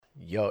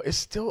yo, it's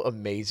still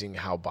amazing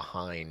how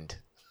behind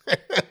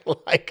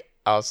like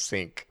our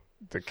sync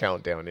the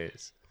countdown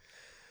is.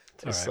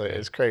 It's all right, like,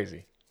 it's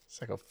crazy.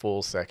 It's like a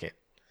full second.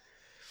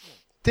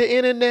 The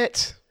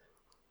internet.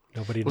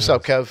 Nobody What's knows.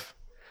 up, Kev?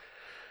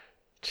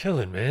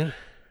 Chilling, man.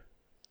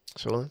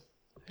 Chilling.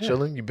 Yeah.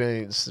 Chilling.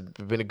 It's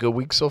been a good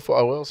week so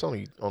far. Well, it's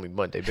only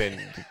Monday. Been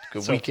a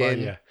good So far,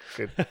 weekend. yeah.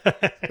 Good.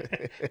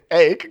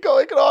 Hey, it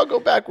could all go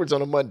backwards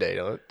on a Monday.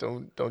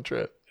 Don't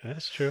trip.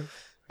 That's true.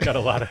 Got a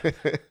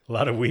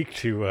lot of week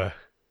to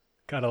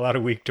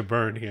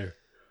burn here.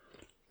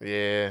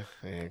 Yeah,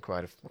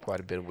 quite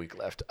a bit of week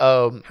left.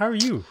 How are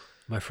you,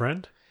 my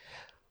friend?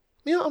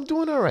 Yeah, I'm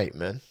doing all right,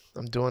 man.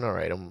 I'm doing all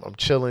right. I'm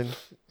chilling.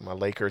 My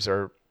Lakers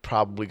are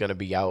probably going to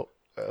be out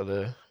of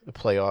the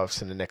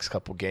playoffs in the next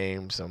couple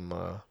games. I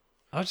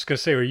was just gonna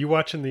say, are you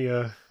watching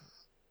the?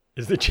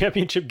 Is the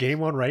championship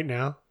game on right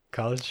now?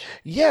 College?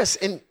 Yes,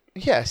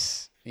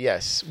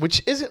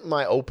 which isn't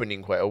my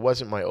opening question. It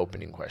wasn't my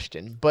opening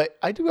question, but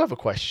I do have a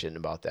question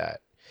about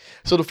that.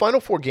 So the Final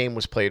Four game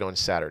was played on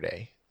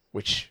Saturday,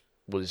 which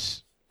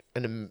was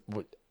the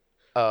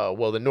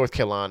North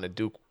Carolina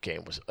Duke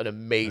game was an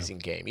amazing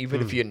game.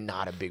 Even if you're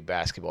not a big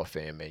basketball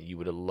fan, man, you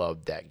would have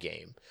loved that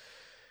game.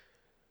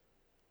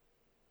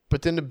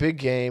 But then the big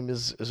game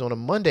is on a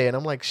Monday, and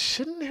I'm like,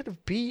 shouldn't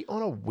it be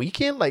on a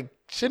weekend? Like,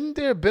 shouldn't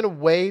there have been a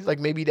way, like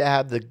maybe to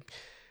have the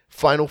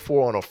Final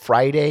Four on a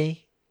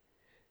Friday,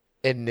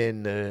 and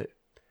then the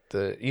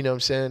you know what I'm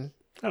saying?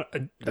 I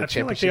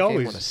feel like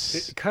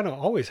it kind of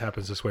always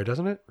happens this way,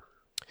 doesn't it?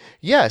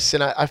 Yes,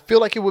 and I feel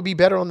like it would be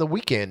better on the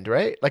weekend,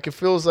 right? Like it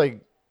feels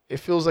like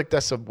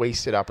that's a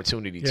wasted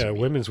opportunity to me. Yeah,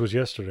 women's was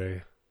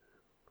yesterday.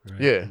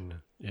 Right? Yeah.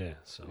 Yeah.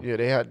 So. Yeah,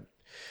 they had.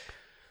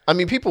 I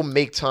mean, people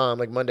make time.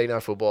 Like Monday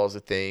Night Football is a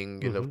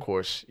thing, and of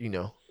course,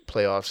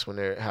 playoffs when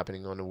they're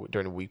happening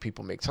during the week,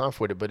 people make time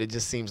for it. But it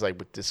just seems like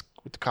with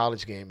the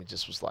college game, it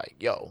just was like,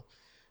 yo,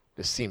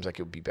 this seems like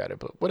it would be better.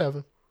 But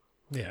whatever.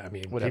 Yeah, I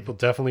mean, Whatever. people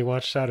definitely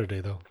watched Saturday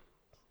though.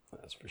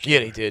 That's for sure. Yeah,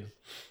 they did.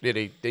 Yeah,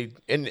 they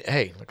and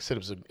hey, like I said,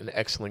 it was an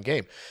excellent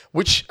game,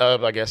 which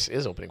I guess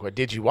is opening question.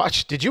 Did you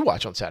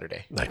watch on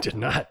Saturday? I did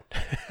not.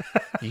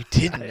 You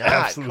did not.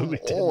 absolutely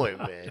Come did on,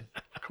 man.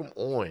 Come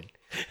on.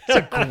 It's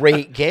a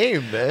great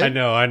game, man.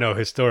 I know,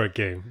 historic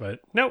game, but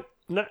no.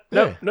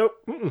 Yeah.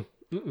 Mm-mm.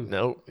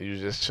 No, you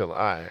just chill. All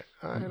right.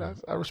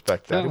 I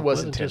respect that. No, it wasn't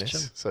wasn't just tennis,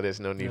 chilling. so there's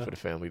no need for the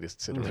family to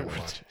sit around and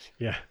watch it.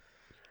 Yeah.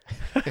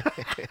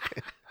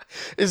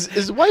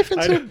 Is wife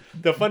into?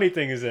 The funny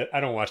thing is that I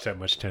don't watch that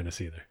much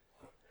tennis either.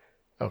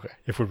 Okay.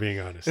 If we're being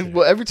honest.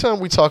 Well, every time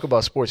we talk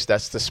about sports,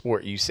 that's the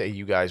sport you say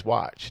you guys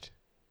watched.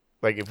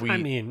 Like if we, I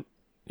mean,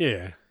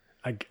 yeah,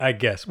 I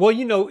guess. Well,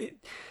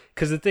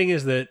 because the thing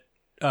is that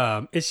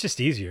it's just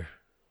easier.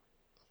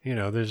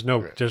 There's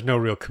no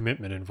real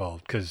commitment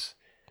involved because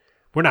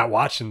we're not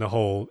watching the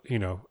whole,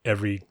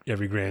 every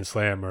Grand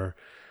Slam or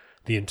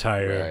the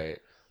entire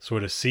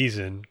sort of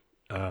season,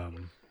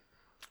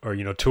 or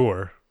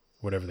tour,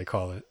 whatever they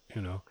call it.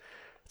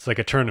 It's like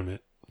a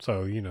tournament,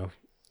 so yeah,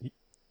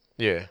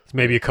 it's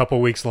maybe a couple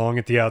weeks long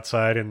at the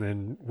outside, and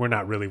then we're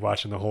not really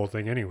watching the whole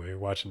thing anyway. We're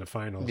watching the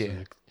finals,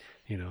 Yeah.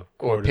 and,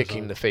 or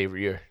picking the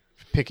favorite, you're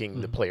picking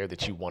the player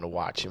that you want to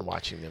watch and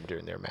watching them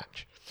during their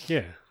match.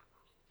 Yeah.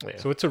 Yeah.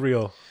 So it's a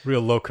real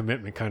low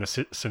commitment kind of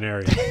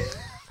scenario.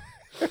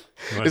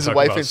 Is the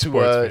wife is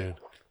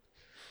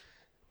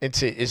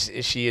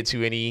she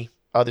into any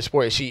other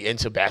sport? Is she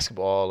into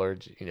basketball or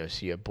is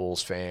she a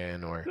Bulls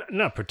fan or?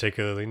 Not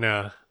particularly.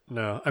 No.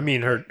 I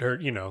mean, her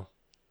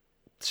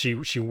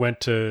she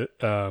went to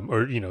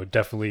or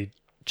definitely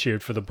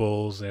cheered for the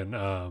Bulls, and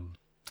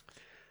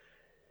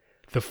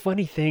the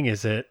funny thing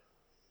is that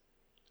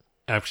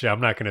actually I'm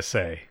not going to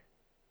say.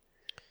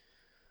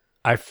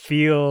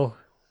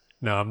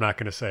 No, I'm not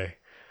going to say.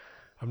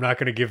 I'm not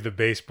going to give the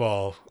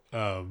baseball.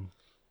 I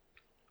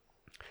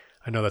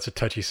know that's a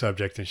touchy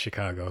subject in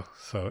Chicago,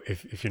 so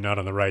if you're not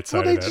on the right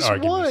side of that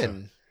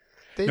argument,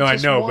 They no, I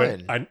just know,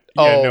 won. but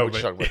we're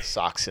talking about the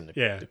Sox and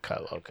Yeah. the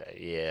color. Okay,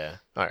 yeah.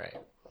 All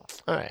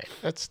right.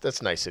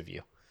 That's nice of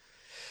you.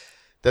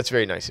 That's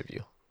very nice of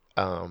you.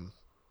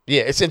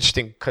 Yeah, it's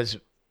interesting because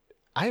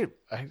I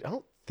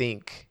don't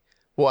think.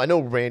 Well, I know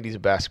Randy's a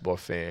basketball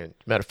fan.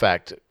 Matter of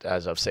fact,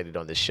 as I've said it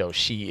on this show,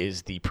 she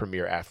is the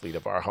premier athlete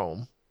of our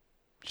home.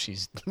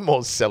 She's the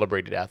most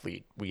celebrated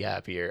athlete we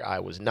have here. I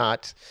was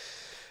not.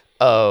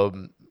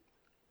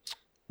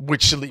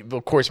 Which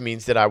of course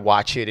means that I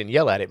watch it and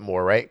yell at it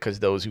more, right? Because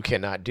those who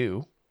cannot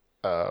scream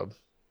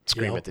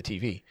Yell. at the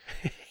TV.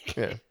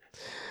 Yeah.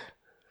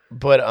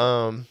 But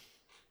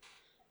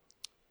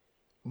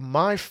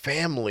my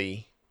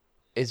family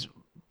is,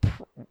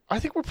 I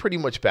think we're pretty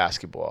much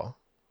basketball.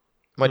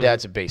 My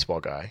dad's a baseball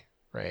guy,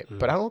 right?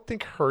 But I don't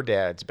think her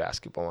dad's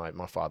basketball.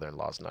 My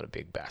father-in-law's not a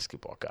big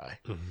basketball guy.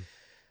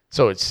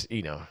 So it's,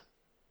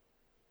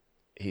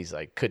 he's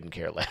like, couldn't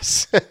care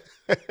less.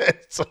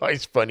 It's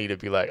always funny to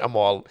be like, I'm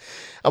all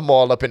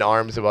up in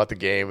arms about the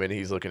game, and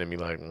he's looking at me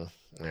like, all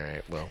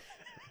right, well.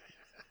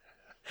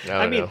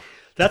 I mean,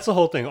 that's the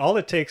whole thing. All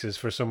it takes is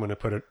for someone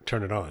to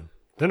turn it on.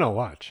 Then I'll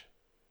watch.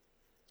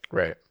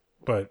 Right.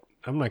 But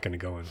I'm not going to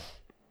go and,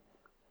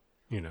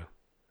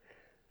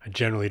 I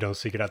generally don't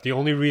seek it out. The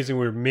only reason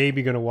we're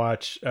maybe going to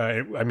watch,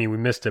 we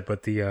missed it,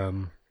 but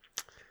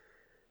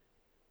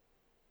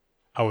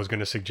I was going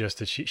to suggest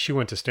that she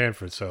went to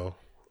Stanford, so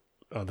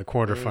the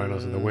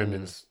quarterfinals and the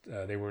women's,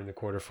 they were in the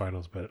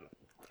quarterfinals, but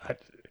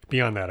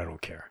beyond that, I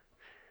don't care.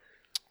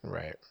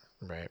 Right.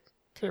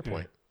 Fair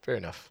point. Fair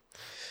enough.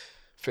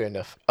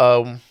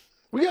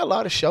 We got a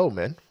lot of show,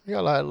 man. We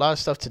got a lot of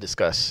stuff to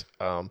discuss.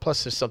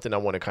 Plus, there's something I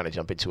want to kind of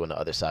jump into on the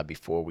other side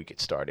before we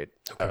get started.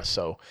 Okay.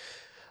 So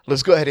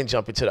let's go ahead and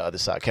jump into the other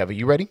side. Kevin,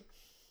 you ready?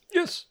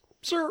 Yes,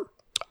 sir. All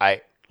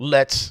right,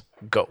 let's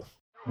go.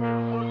 Used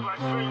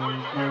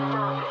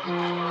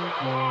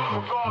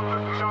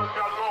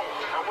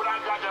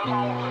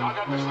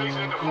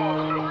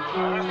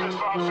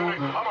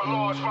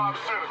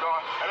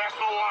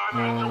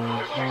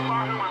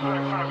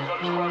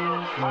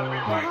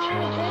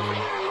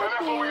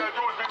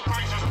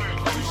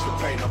to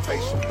paint our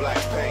face with black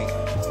paint.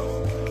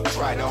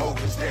 Try to hold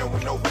us down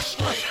with no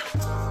restraint.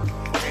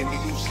 And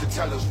they used to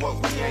tell us what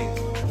we ain't.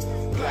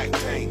 Black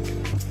paint.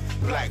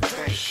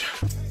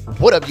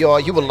 What up, y'all?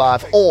 You were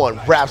live on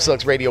Rap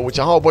Sucks Radio with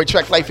your homeboy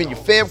Track Life and your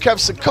fam, Kev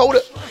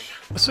Sakota.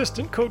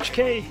 Assistant Coach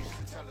K.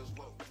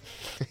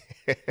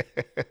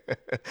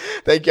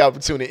 Thank y'all for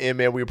tuning in,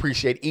 man. We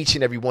appreciate each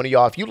and every one of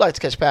y'all. If you'd like to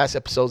catch past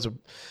episodes of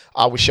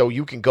our show,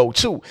 you can go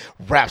to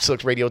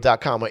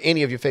rapsucksradio.com or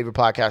any of your favorite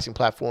podcasting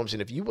platforms.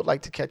 And if you would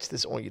like to catch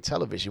this on your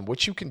television,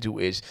 what you can do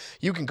is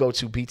you can go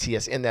to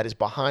BTSN, that is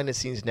Behind the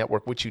Scenes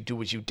Network. What you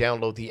do is you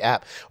download the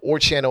app or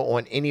channel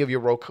on any of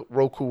your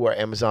Roku or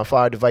Amazon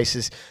Fire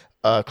devices.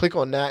 Click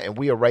on that, and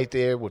we are right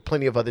there with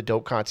plenty of other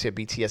dope content.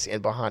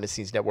 BTSN Behind the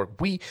Scenes Network.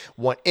 We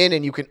want in,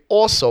 and you can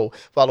also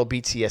follow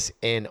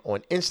BTSN on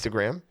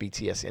Instagram,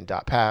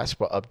 btsn.pass,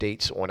 for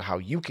updates on how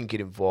you can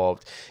get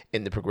involved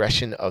in the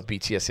progression of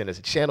BTSN as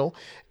a channel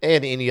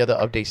and any other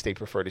updates they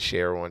prefer to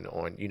share on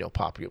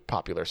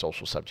popular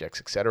social subjects,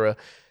 etc.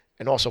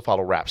 And also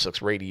follow Rap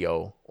Sucks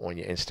Radio on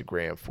your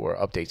Instagram for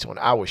updates on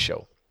our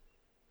show.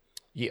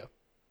 Yeah,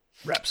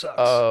 Rap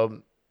Sucks.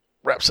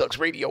 Rap Sucks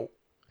Radio.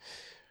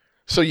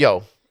 So,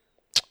 yo,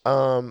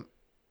 I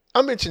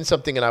mentioned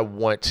something and I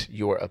want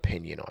your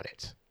opinion on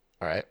it.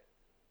 All right.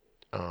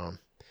 Okay.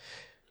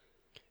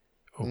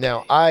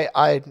 Now,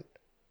 I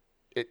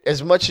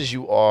as much as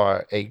you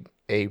are a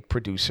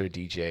producer,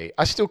 DJ,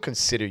 I still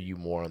consider you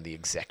more on the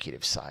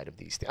executive side of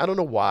these things. I don't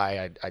know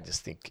why. I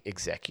just think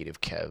executive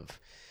Kev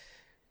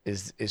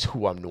is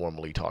who I'm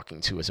normally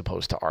talking to as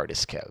opposed to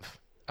artist Kev.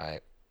 All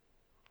right.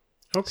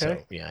 Okay. So,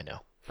 yeah, I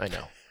know.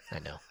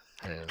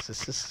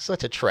 This is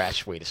such a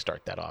trash way to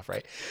start that off,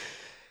 right?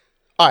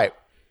 All right.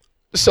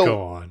 So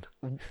go on.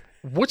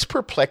 What's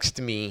perplexed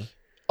me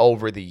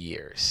over the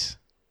years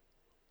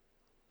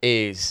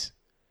is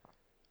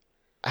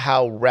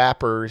how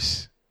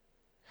rappers.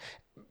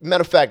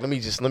 Matter of fact, let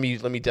me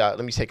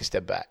take a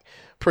step back.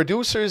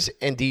 Producers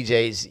and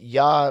DJs,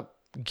 y'all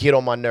get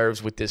on my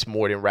nerves with this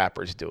more than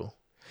rappers do,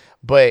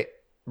 but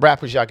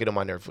rappers, y'all get on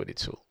my nerves with it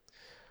too.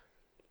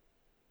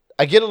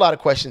 I get a lot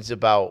of questions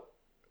about.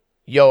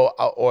 Yo,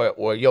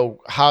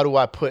 how do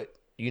I put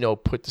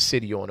the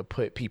city on, to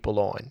put people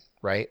on,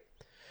 right?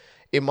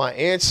 And my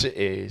answer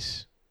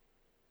is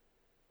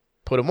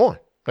put them on.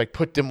 Like,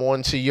 put them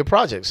on to your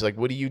projects. Like,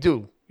 what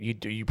do?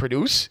 You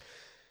produce?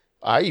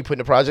 All right, you putting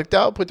the project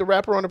out, put the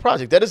rapper on the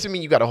project. That doesn't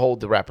mean you got to hold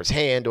the rapper's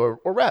hand or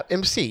rap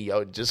MC.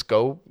 Just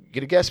go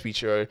get a guest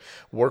feature or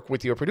work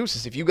with your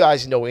producers. If you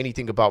guys know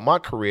anything about my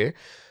career,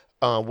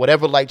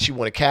 whatever light you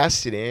want to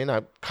cast it in,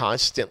 I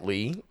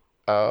constantly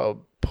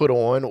put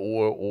on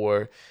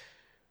or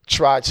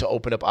try to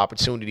open up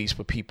opportunities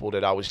for people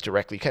that I was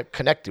directly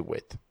connected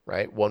with,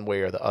 right? One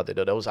way or the other.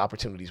 Though those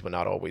opportunities were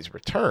not always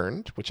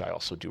returned, which I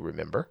also do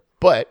remember.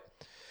 But,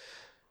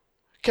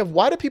 Kev,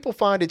 why do people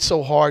find it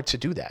so hard to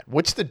do that?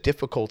 What's the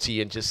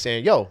difficulty in just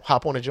saying, yo,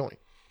 hop on a joint?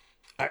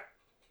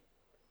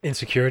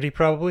 Insecurity,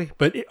 probably.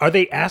 But are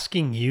they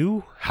asking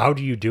you, how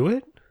do you do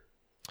it?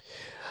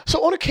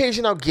 So on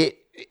occasion I'll get,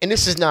 and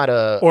this is not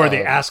a... Or are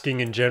they asking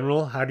in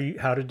general how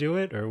to do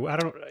it? Or I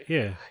don't...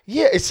 Yeah.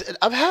 Yeah,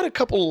 I've had a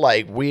couple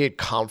like weird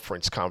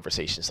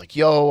conversations. Like,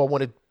 yo, I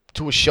want to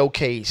do a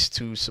showcase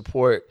to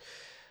support,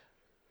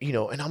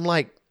 and I'm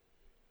like,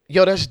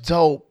 yo, that's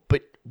dope,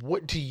 but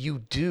what do you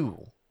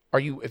do?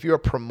 If you're a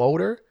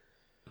promoter,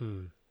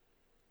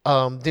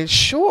 then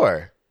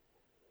sure,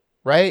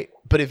 right?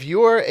 But if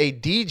you're a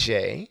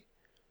DJ,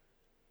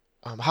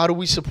 how do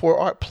we support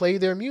art? Play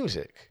their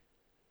music,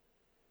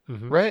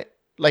 right?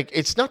 Like,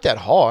 it's not that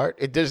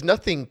hard. There's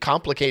nothing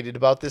complicated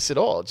about this at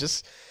all.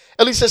 Just,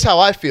 at least that's how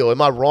I feel.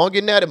 Am I wrong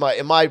in that?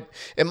 Am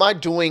I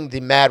doing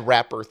the mad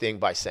rapper thing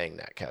by saying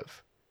that, Kev?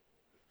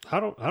 I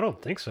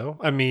don't think so.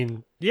 I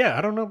mean, yeah,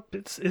 I don't know.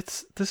 This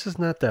is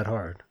not that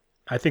hard.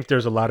 I think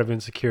there's a lot of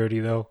insecurity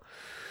though.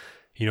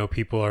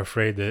 People are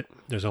afraid that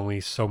there's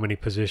only so many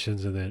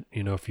positions and that,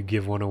 if you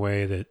give one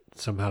away that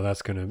somehow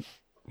that's going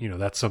to,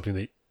 that's something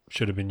that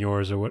should have been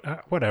yours or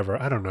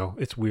whatever. I don't know.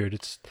 It's weird.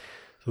 It's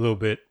a little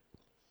bit,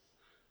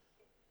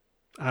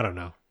 I don't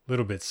know, a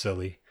little bit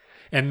silly.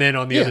 And then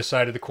on the Yeah. other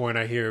side of the coin,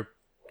 I hear,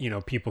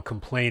 people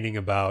complaining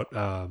about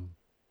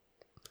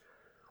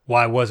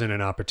why wasn't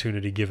an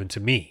opportunity given to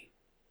me?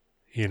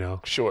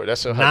 Sure.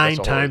 That's a 9 that's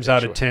a times hard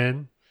out thing, of sure.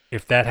 10,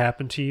 if that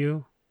happened to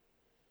you,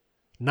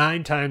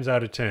 9 times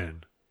out of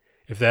 10,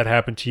 if that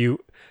happened to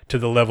you to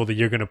the level that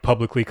you're going to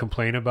publicly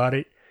complain about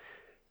it,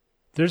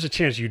 there's a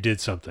chance you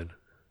did something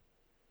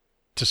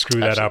to screw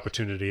that Absolutely.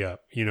 opportunity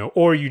up,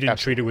 or you didn't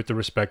treat Absolutely. it with the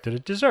respect that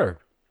it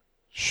deserved.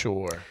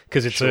 Sure.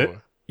 Because it's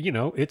Sure.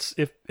 it's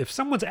if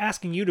someone's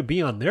asking you to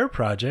be on their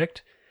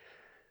project,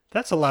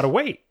 that's a lot of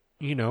weight,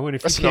 and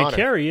if That's you an can't honor.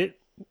 carry it,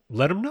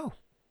 let them know,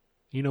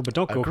 but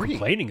don't go Agreed.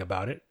 complaining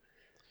about it.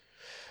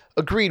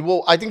 Agreed.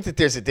 Well, I think that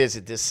this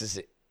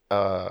is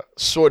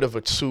sort of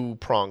a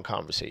two-pronged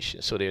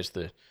conversation. So there's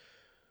the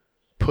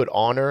put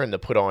honor and the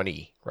put on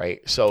e,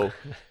 right? So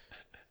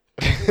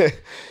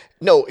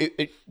no,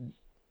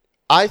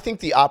 I think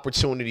the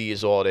opportunity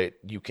is all that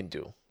you can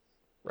do,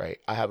 right?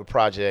 I have a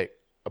project.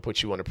 I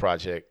put you on a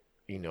project.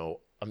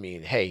 I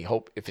mean, hey,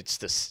 hope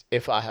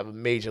if I have a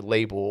major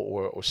label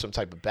or some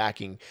type of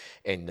backing,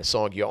 and the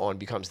song you're on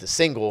becomes the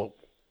single,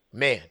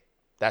 man,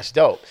 that's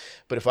dope.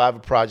 But if I have a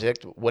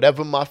project,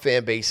 whatever my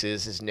fan base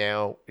is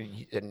now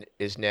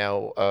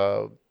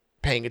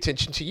paying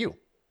attention to you,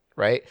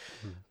 right?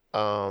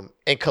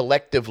 And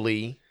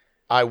collectively,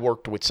 I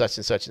worked with such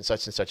and such and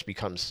such and such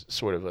becomes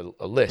sort of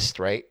a list,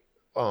 right?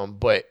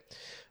 But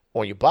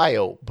on your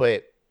bio,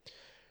 but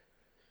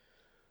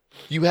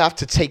you have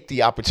to take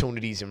the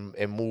opportunities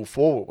and move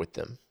forward with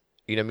them.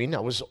 You know what I mean? I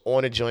was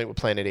on a joint with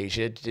Planet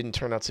Asia. It didn't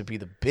turn out to be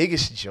the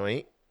biggest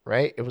joint,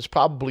 right? It was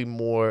probably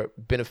more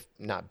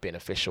not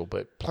beneficial,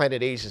 but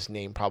Planet Asia's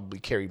name probably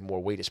carried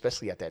more weight,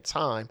 especially at that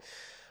time.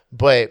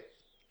 But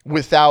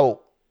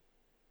without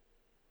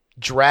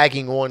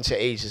dragging on to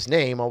Asia's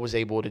name, I was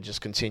able to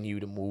just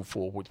continue to move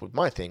forward with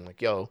my thing. Like,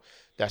 yo,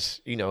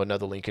 that's,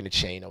 another link in the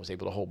chain. I was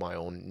able to hold my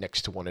own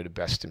next to one of the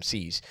best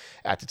MCs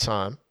at the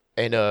time.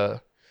 And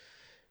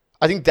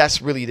I think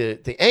that's really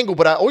the angle.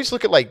 But I always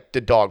look at like the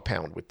Dog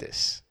Pound with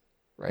this,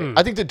 right?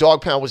 I think the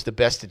Dog Pound was the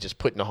best at just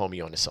putting a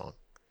homie on the song.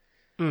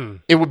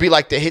 It would be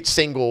like the hit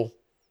single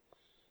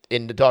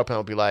in the Dog Pound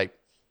would be like,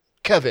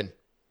 Kevin,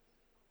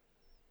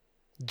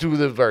 do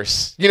the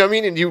verse. You know what I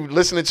mean? And you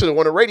listening to the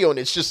one on the radio and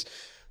it's just,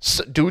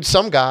 dude,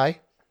 some guy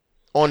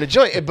on the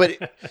joint.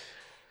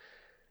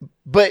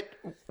 But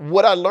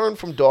what I learned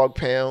from Dog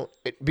Pound,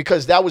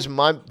 because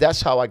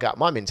that's how I got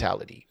my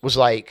mentality, was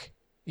like,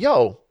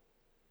 yo,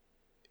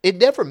 it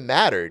never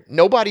mattered.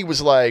 Nobody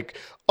was like,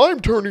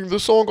 I'm turning the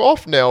song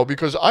off now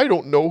because I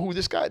don't know who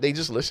this guy. They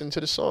just listened to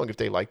the song if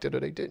they liked it or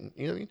they didn't.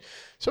 You know what I mean?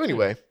 So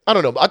anyway, I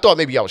don't know. I thought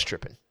maybe I was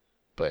tripping,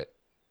 but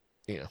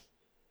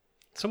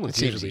Someone's It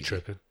seems usually easy.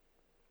 tripping.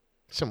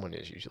 someone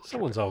is usually.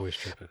 Someone's always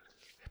tripping.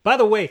 By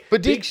the way,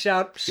 But big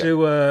shout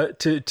to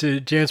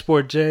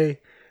Jansport J.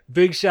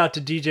 Big shout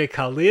to DJ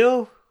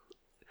Khalil.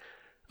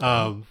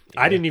 I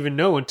didn't even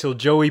know until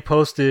Joey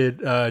posted.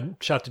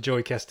 Shout to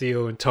Joey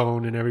Castillo and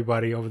Tone and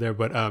everybody over there.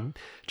 But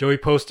Joey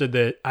posted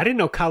that I didn't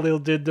know Khalil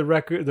did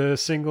the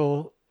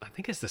single. I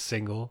think it's the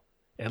single.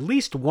 At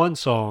least one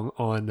song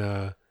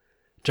on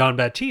John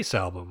Baptiste's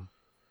album.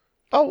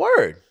 Oh,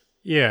 word.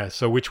 Yeah.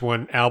 So which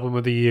one? Album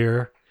of the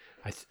year.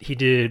 He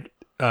did.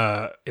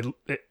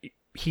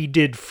 He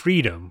did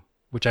Freedom,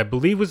 which I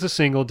believe was the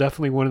single.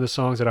 Definitely one of the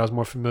songs that I was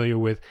more familiar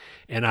with.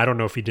 And I don't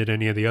know if he did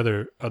any of the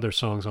other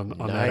songs on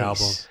that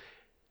album.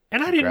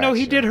 And I didn't know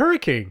he did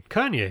Hurricane,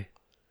 Kanye.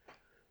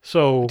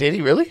 So Did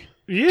he really?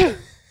 yeah.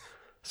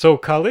 So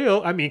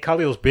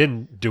Khalil's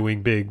been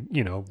doing big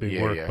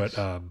work,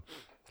 yes.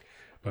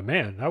 but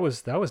man, that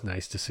was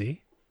nice to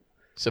see.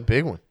 It's a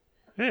big one.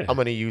 Yeah. I'm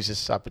going to use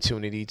this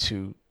opportunity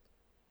to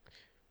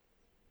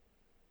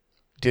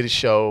did a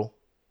show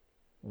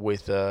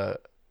with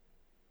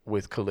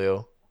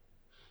Khalil,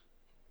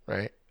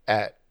 right?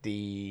 At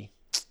the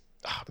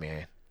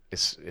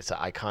it's an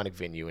iconic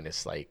venue and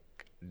it's like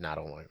not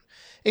on.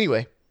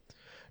 Anyway,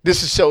 this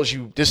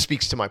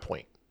speaks to my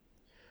point.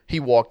 He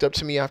walked up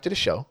to me after the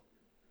show,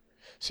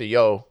 said,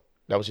 "Yo,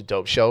 that was a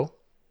dope show.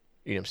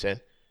 You know what I'm saying?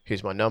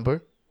 Here's my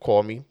number.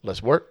 Call me.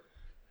 Let's work."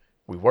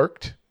 We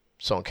worked.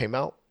 Song came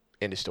out.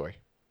 End of story.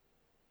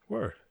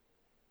 Word.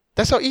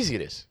 That's how easy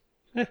it is.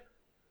 Yeah.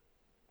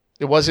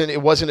 It wasn't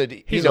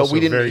a He's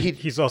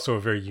also a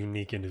very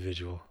unique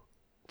individual,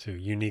 too.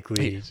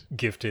 Uniquely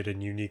gifted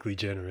and uniquely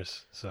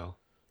generous. So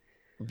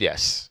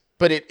yes,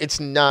 but it's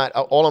not.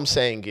 All I'm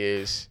saying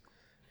is,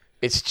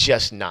 it's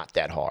just not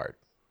that hard.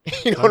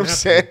 You know what I'm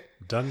saying?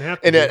 Doesn't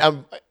have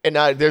to. And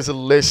there's a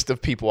list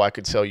of people I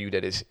could tell you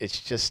that it's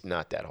just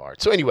not that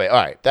hard. So anyway,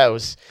 all right, that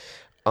was,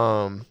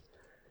 I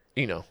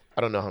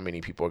don't know how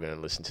many people are going to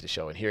listen to the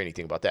show and hear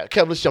anything about that.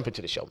 Kev, let's jump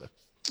into the show, man.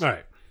 All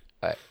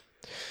right.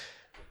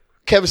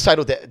 Kevin's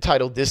titled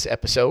this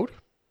episode,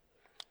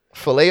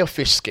 Filet of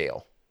Fish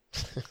Scale.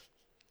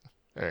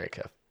 All right,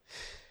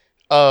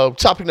 Kev.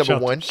 Topic number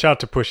one. Shout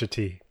to Pusha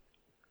T.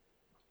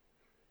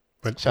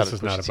 But Shout this out is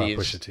to not Pusha about T.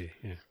 Pusha T.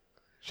 Yeah.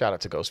 Shout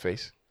out to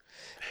Ghostface.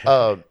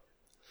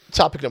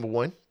 Topic number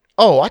one.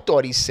 Oh, I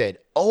thought he said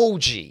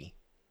OG.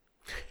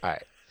 All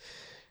right.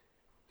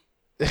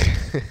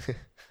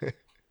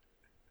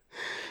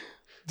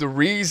 The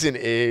reason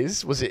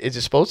is it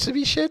supposed to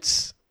be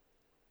shits?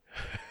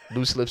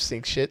 Loose lips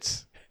think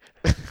shits.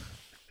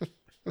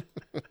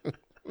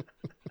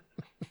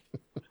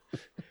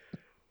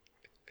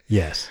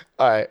 Yes.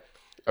 All right.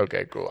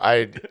 Okay, cool.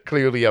 I'm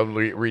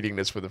reading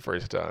this for the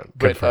first time.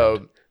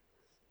 Confirmed.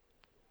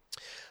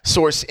 But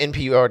source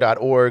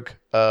NPR.org,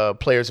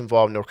 players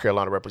involved, North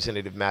Carolina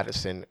Representative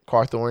Madison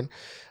Cawthorn.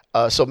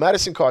 So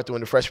Madison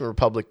Cawthorn, the freshman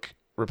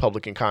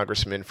Republican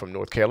congressman from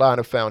North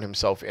Carolina, found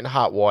himself in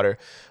hot water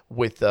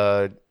with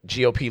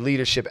GOP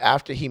leadership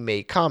after he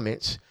made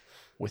comments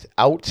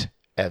without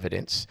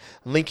evidence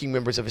linking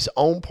members of his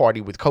own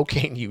party with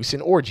cocaine use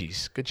and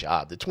orgies. Good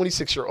job. The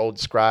 26-year-old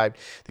described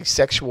the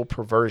sexual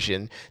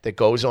perversion that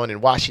goes on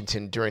in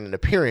Washington during an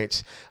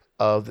appearance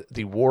of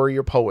the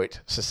Warrior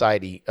Poet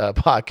Society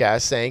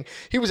podcast, saying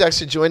he was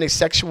actually joining a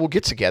sexual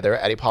get-together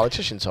at a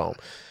politician's home.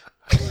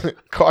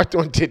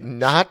 Cawthorn did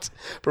not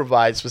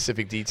provide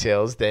specific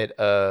details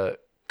that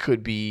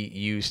could be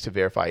used to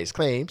verify his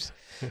claims.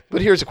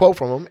 But here's a quote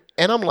from him.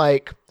 And I'm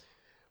like,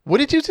 what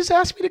did you just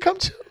ask me to come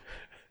to?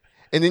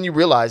 And then you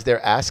realize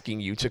they're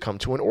asking you to come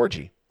to an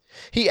orgy.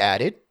 He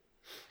added,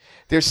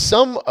 there's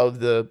some of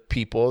the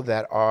people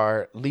that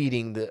are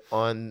leading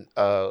on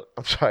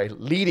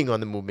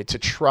the movement to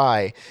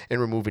try and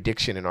remove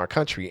addiction in our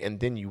country. And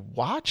then you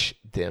watch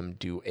them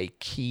do a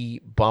key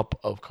bump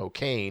of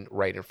cocaine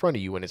right in front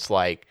of you. And it's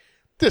like,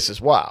 this is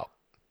wild.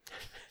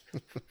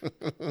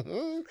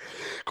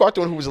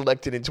 Cawthorn, who was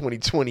elected in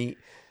 2020,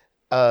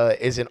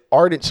 is an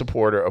ardent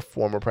supporter of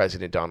former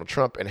President Donald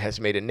Trump and has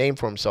made a name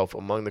for himself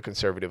among the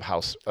conservative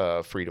House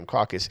Freedom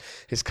Caucus.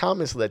 His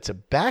comments led to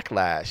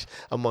backlash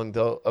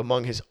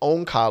among his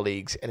own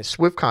colleagues and a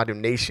swift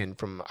condemnation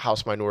from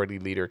House Minority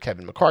Leader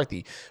Kevin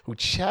McCarthy, who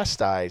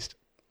chastised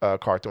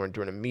Cawthorn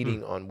during a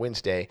meeting on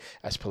Wednesday,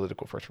 as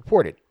Politico first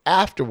reported.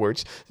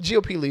 Afterwards, the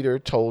GOP leader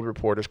told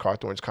reporters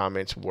Cawthorn's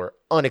comments were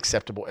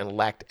unacceptable and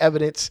lacked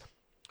evidence.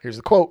 Here's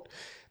the quote.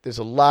 There's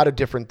a lot of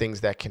different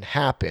things that can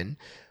happen,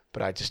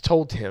 but I just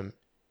told him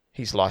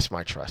he's lost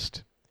my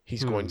trust.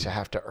 He's going to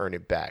have to earn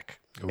it back.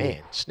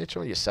 Man, snitch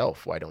on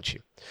yourself. Why don't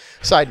you?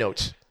 Side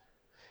notes.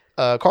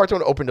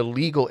 Cawthorn opened a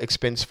legal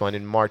expense fund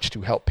in March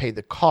to help pay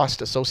the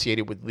cost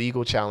associated with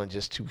legal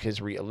challenges to his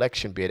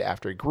re-election bid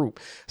after a group,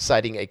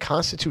 citing a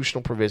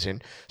constitutional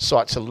provision,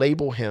 sought to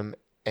label him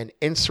an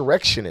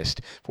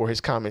insurrectionist for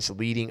his comments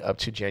leading up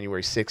to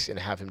January 6th and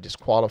have him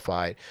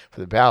disqualified for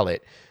the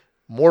ballot.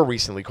 More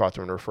recently,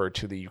 Cawthorn referred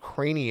to the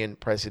Ukrainian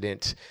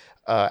president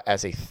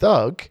as a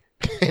thug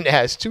and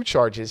has 2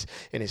 charges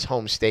in his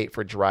home state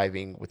for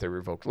driving with a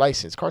revoked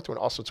license. Cawthorn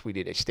also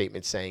tweeted a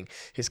statement saying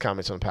his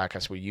comments on the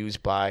podcast were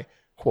used by,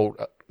 quote,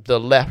 the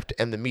left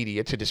and the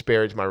media to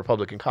disparage my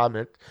Republican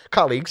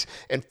colleagues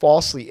and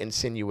falsely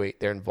insinuate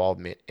their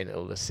involvement in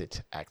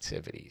illicit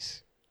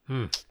activities.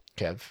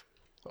 Kev,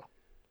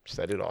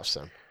 set it off,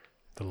 son.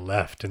 The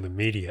left and the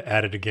media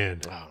at it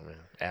again. Oh, man,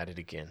 at it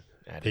again.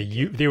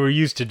 They were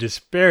used to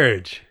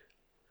disparage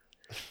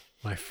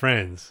my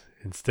friends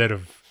instead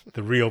of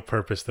the real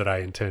purpose that I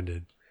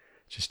intended,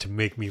 just to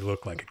make me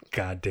look like a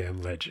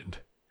goddamn legend.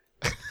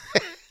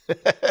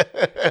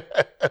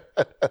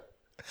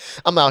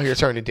 I'm out here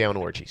turning down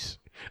orgies.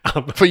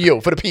 For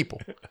you, for the people.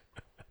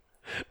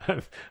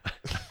 I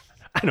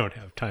don't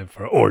have time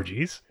for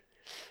orgies.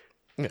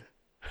 Yeah.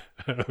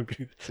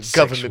 It's a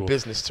government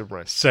business to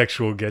run.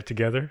 Sexual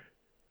get-together.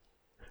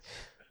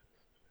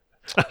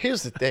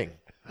 Here's the thing.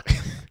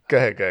 Go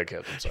ahead,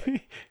 Kev. I'm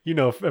sorry. You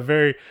know, a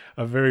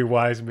very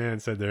wise man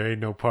said there ain't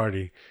no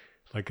party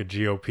like a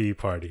GOP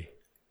party.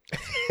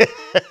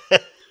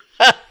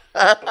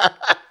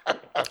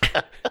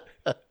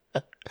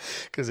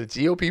 Because a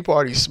GOP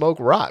party smoke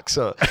rocks,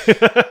 huh?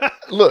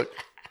 Look,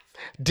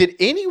 did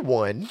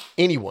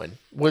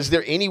was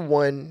there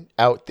anyone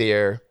out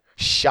there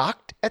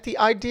shocked at the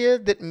idea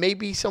that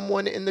maybe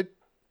someone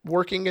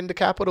working in the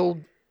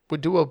Capitol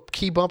would do a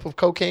key bump of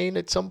cocaine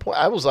at some point?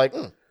 I was like,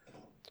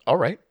 all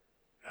right.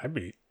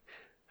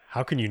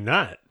 How can you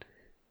not?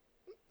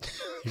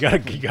 You gotta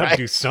right.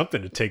 Do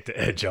something to take the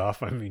edge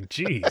off. I mean,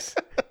 geez.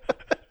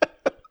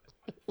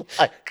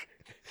 Have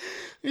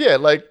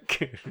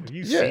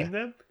you seen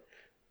them?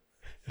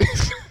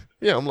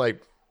 Yeah, I'm like,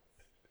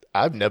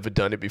 I've never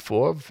done it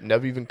before. I've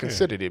never even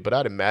considered it. But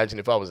I'd imagine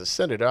if I was a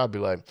senator, I'd be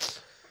like,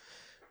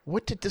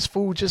 what did this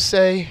fool just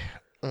say?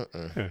 I'm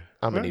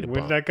gonna need a bump.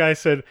 When that guy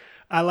said,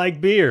 I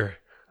like beer,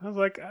 I was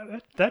like,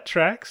 that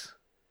tracks.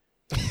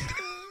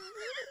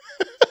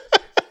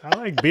 I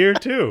like beer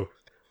too.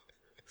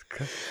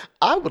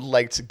 I would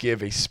like to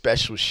give a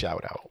special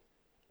shout out,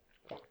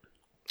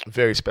 a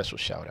very special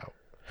shout out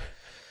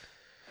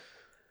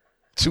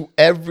to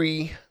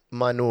every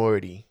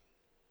minority,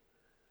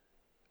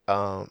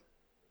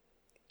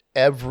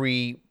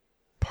 every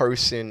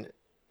person,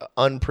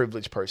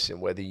 unprivileged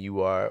person, whether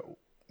you are,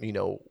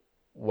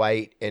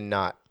 white and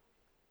not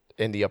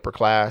in the upper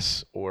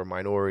class or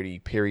minority,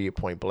 period,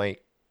 point blank,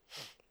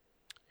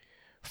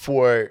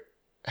 for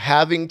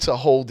having to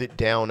hold it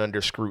down under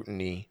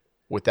scrutiny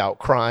without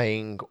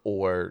crying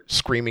or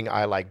screaming,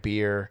 "I like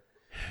beer,"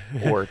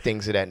 or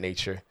things of that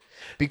nature,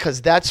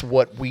 because that's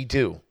what we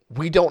do.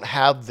 We don't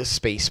have the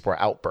space for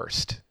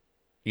outburst.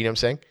 You know what I'm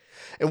saying?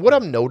 And what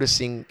I'm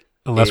noticing,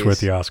 Unless we're at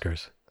the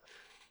Oscars.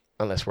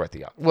 Unless we're at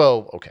the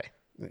well, okay.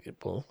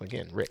 Well,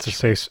 again, Rich.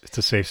 It's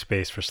a safe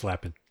space for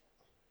slapping.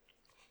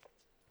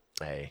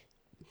 Hey.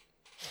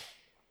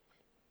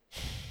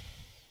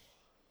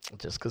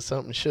 Just because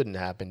something shouldn't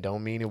happen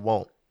don't mean it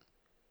won't.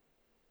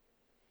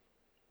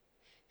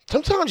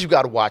 Sometimes you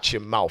got to watch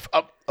your mouth.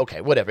 Oh,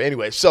 okay, whatever.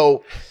 Anyway,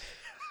 so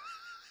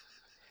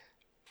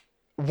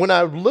when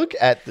I look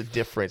at the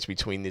difference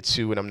between the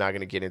two, and I'm not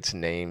going to get into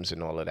names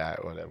and all of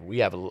that, whatever. We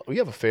have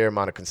a fair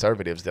amount of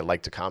conservatives that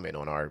like to comment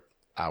on our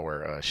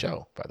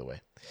show, by the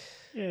way.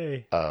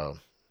 Yay.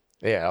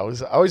 Yeah, I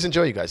always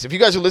enjoy you guys. If you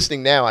guys are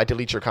listening now, I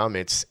delete your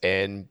comments,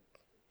 and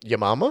your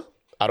mama,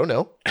 I don't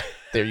know.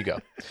 There you go.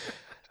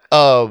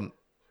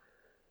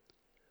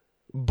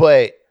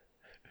 But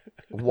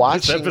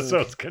watching this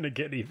episode's gonna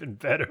get even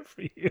better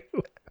for you.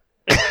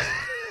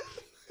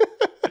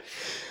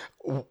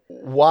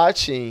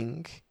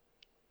 Watching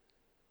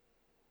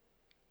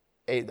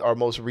our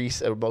most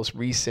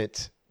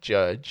recent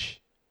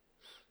judge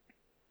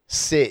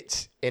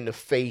sit in the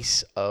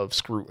face of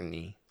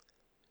scrutiny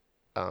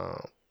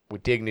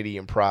with dignity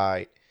and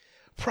pride,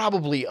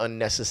 probably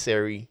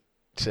unnecessary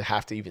to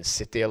have to even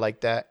sit there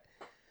like that,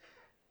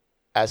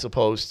 as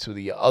opposed to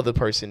the other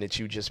person that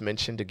you just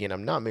mentioned. Again,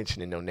 I'm not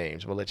mentioning no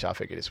names. We'll let y'all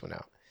figure this one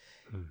out.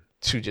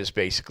 To just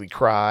basically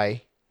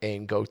cry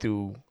and go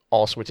through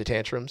all sorts of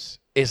tantrums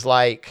is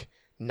like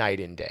night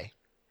and day.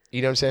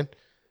 You know what I'm saying?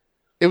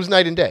 It was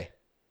night and day.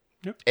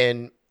 Yep.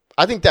 And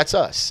I think that's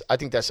us. I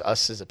think that's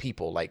us as a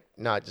people, like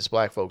not just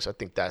black folks. I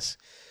think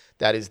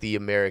that is the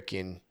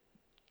American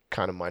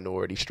kind of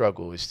minority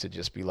struggle, is to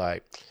just be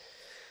like,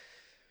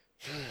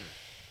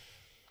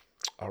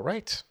 all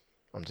right,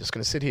 I'm just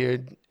going to sit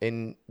here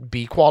and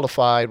be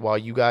qualified while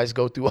you guys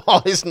go through all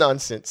this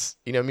nonsense.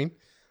 You know what I mean?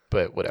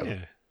 But whatever.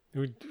 Yeah.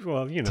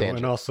 Well, you know, Tangent.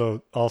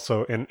 and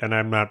also, and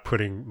I'm not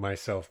putting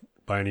myself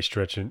by any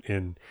stretch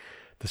in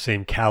the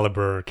same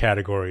caliber or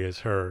category as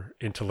her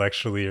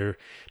intellectually or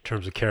in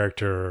terms of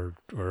character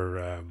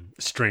or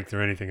strength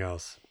or anything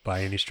else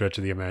by any stretch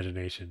of the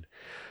imagination.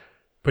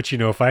 But, you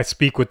know, if I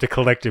speak with the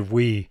collective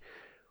we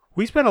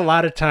spent a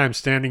lot of time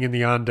standing in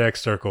the on-deck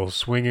circle,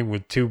 swinging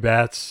with 2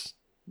 bats,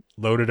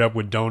 loaded up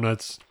with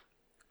donuts,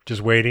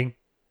 just waiting.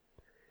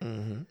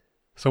 Mm-hmm.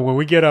 So when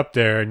we get up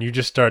there and you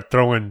just start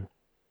throwing,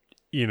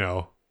 you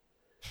know,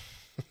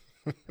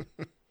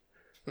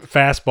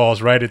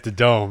 fastballs right at the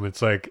dome,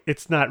 it's like,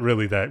 it's not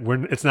really that.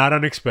 It's not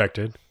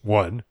unexpected,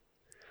 one.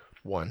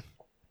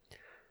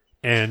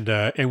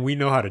 And we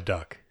know how to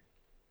duck.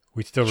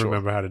 We still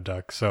remember how to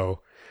duck. So,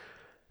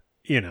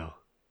 you know,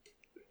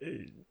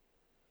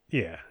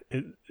 yeah.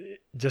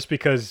 Just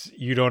because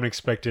you don't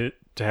expect it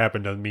to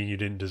happen doesn't mean you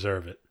didn't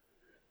deserve it.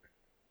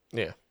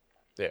 Yeah.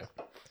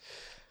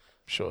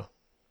 Sure.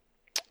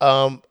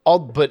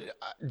 But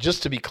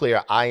just to be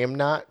clear, I am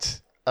not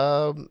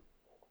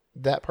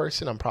that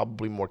person. I'm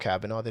probably more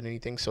Kavanaugh than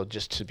anything. So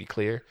just to be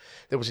clear,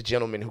 there was a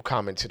gentleman who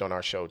commented on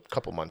our show a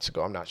couple months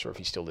ago. I'm not sure if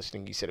he's still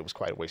listening. He said it was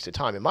quite a waste of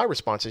time. And my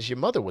response is, your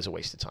mother was a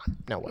waste of time.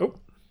 Now what? Oh.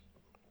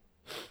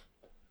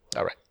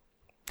 All right.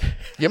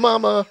 Your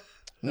mama.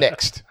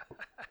 Next.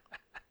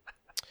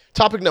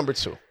 Topic number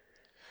 2.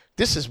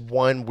 This is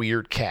one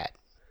weird cat.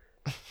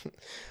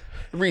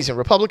 Reason: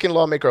 Republican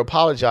lawmaker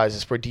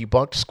apologizes for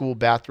debunked school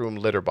bathroom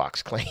litter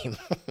box claim.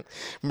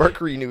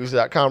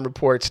 MercuryNews.com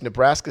reports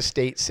Nebraska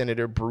State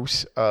Senator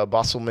Bruce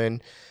Bosselman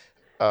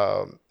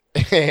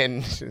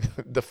and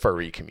the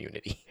furry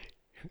community.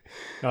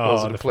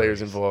 Those are the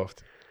players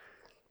involved.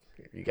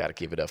 You got to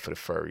give it up for the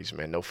furries,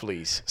 man. No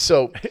fleas.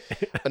 So,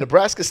 a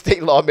Nebraska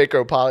state lawmaker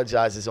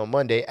apologizes on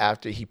Monday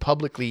after he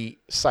publicly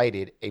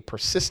cited a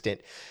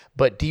persistent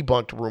but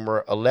debunked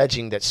rumor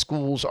alleging that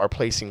schools are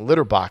placing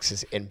litter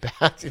boxes in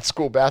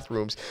school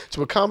bathrooms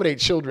to accommodate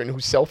children who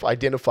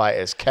self-identify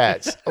as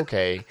cats.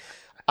 Okay,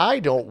 I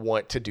don't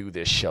want to do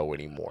this show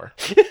anymore.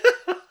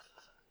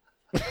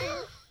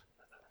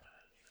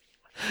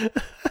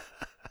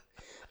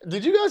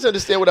 Did you guys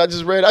understand what I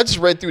just read? I just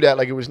read through that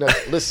like it was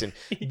nothing. Listen,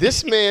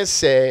 this man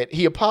said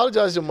he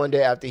apologized on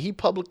Monday after he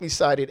publicly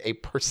cited a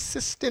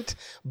persistent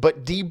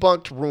but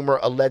debunked rumor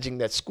alleging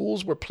that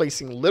schools were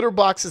placing litter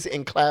boxes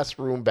in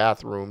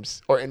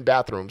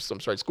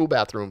school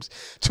bathrooms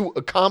to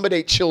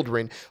accommodate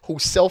children who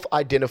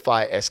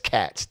self-identify as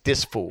cats.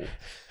 This fool.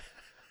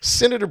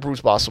 Senator Bruce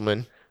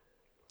Bosselman,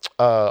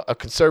 a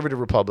conservative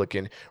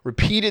Republican,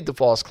 repeated the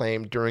false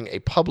claim during a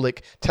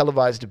public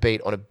televised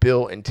debate on a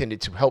bill intended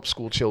to help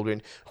school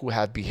children who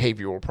have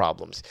behavioral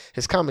problems.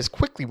 His comments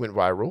quickly went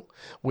viral,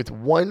 with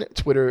one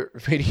Twitter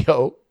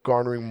video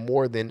garnering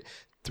more than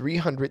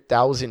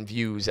 300,000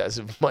 views as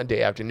of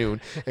Monday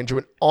afternoon and drew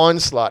an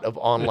onslaught of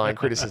online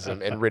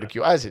criticism and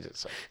ridicule. As it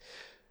is,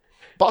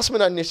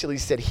 Bosselman initially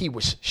said he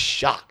was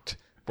shocked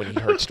when he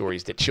heard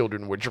stories that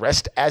children were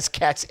dressed as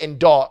cats and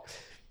dogs.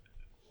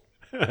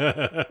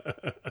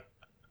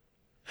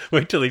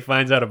 Wait till he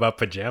finds out about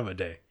Pajama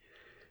Day.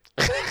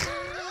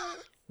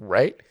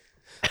 Right?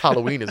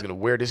 Halloween is going to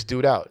wear this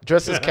dude out,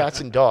 dressed as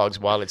cats and dogs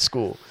while at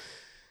school,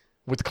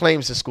 with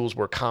claims the schools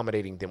were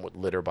accommodating them with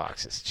litter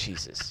boxes.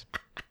 Jesus.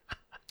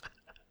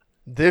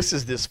 This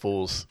is this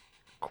fool's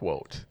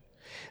quote.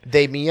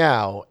 They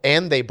meow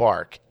and they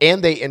bark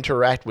and they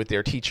interact with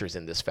their teachers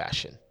in this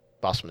fashion,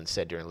 Bosman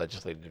said during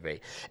legislative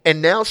debate.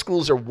 And now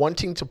schools are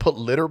wanting to put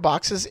litter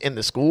boxes in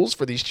the schools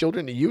for these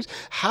children to use.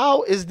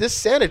 How is this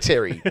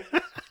sanitary?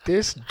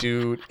 This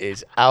dude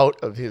is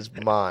out of his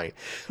mind.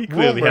 He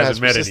clearly Rumor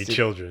hasn't met persisted. any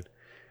children.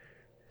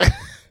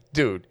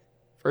 Dude,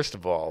 first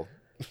of all,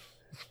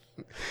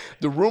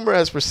 the rumor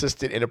has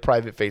persisted in a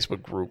private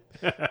Facebook group,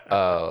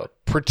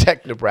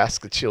 Protect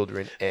Nebraska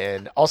Children,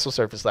 and also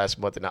surfaced last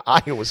month in an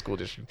Iowa school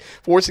district,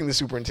 forcing the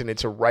superintendent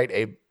to write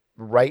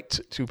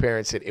to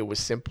parents that it was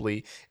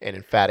simply and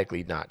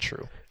emphatically not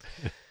true.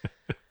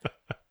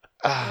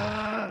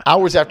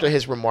 Hours after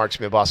his remarks,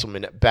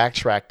 Bosselman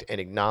backtracked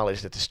and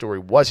acknowledged that the story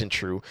wasn't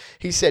true.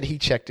 He said he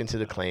checked into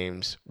the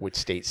claims with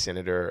State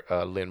Senator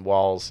Lynn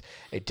Walls,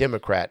 a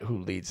Democrat who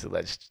leads the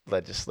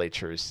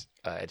legislature's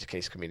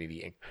education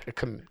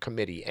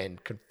committee,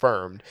 and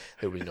confirmed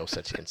there was no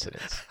such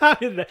incidents. How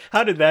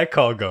did that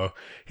call go?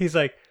 He's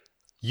like,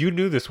 you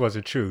knew this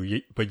wasn't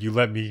true, but you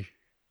let me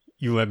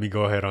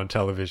go ahead on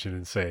television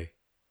and say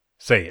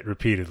it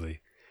repeatedly.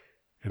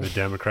 And the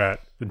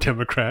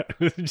Democrat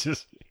was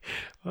just,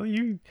 well,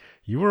 you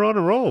were on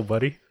a roll,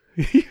 buddy.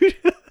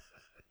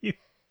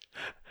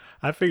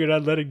 I figured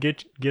I'd let it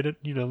get it,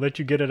 let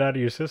you get it out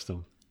of your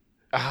system.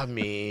 I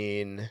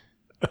mean,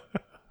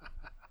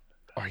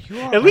 are you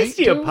all At right, least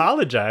he dude?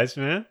 apologized,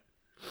 man.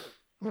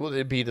 Well,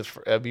 it'd be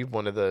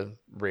one of the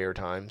rare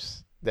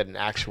times that an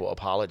actual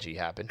apology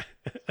happened.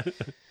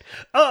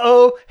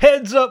 Uh-oh,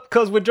 heads up,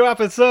 because we're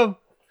dropping some.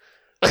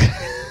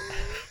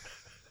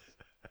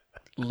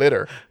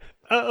 Litter.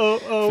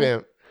 Uh-oh.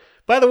 Fam.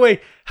 By the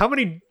way, how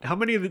many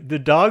of the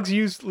dogs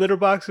use litter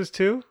boxes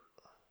too?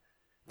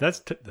 That's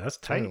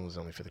tight. It was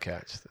only for the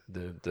cats.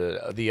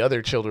 The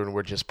other children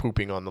were just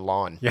pooping on the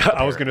lawn. Yeah,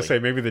 I was gonna apparently. say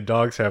maybe the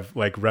dogs have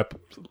like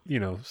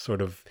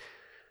sort of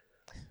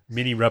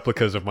mini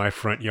replicas of my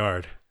front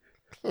yard.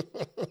 Go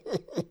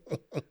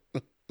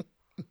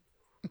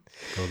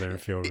there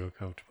and feel real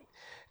comfortable.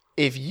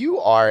 If you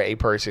are a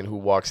person who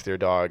walks their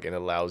dog and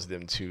allows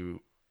them to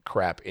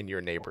crap in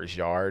your neighbor's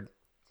yard,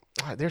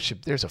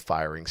 there's a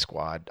firing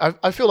squad.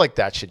 I feel like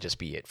that should just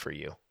be it for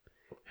you,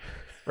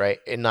 right?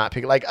 And not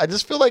pick I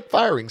just feel like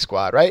firing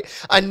squad, right?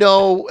 I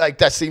know like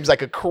that seems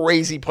like a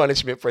crazy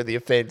punishment for the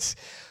offense,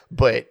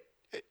 but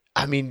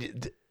I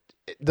mean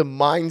the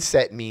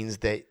mindset means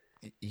that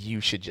you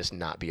should just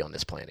not be on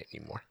this planet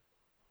anymore.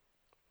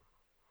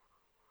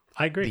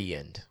 I agree. The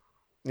end.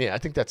 Yeah, I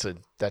think that's you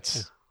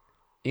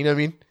know what I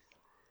mean?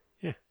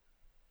 Yeah.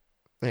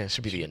 Yeah, it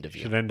should be the end of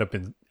you. Should end up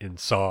in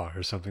Saw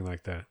or something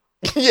like that.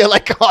 Yeah,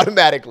 like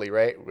automatically,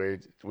 right? Where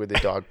the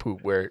dog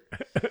poop,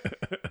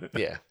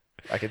 yeah,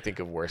 I could think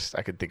of worse.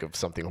 I could think of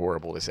something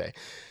horrible to say.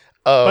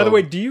 By the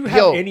way, do you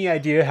have any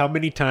idea how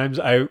many times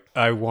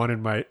I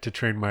wanted to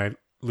train my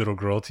little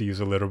girl to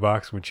use a litter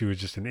box when she was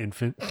just an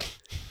infant?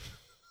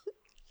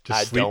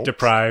 Just sleep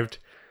deprived.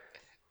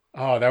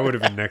 Oh, that would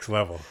have been next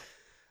level.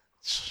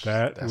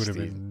 That would have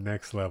been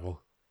next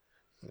level.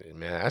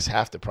 Man, that's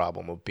half the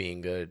problem of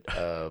being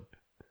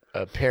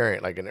a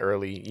parent, like an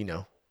early,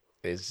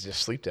 is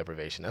just sleep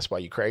deprivation. That's why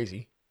you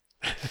crazy.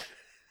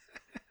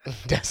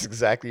 That's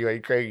exactly why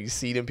you crazy. You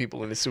see them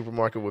people in the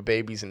supermarket with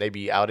babies and they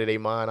be out of their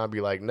mind. I'll be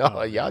like,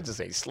 no, y'all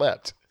just ain't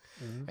slept.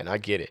 Mm-hmm. And I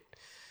get it.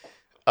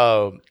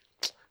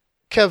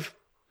 Kev,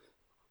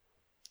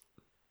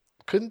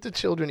 couldn't the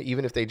children,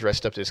 even if they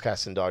dressed up as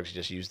cats and dogs,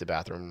 just use the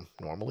bathroom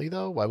normally,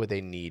 though? Why would they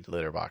need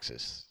litter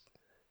boxes?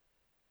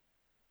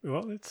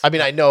 Well,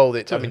 I know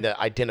that. The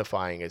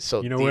identifying it.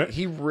 So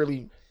he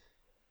really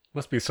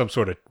must be some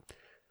sort of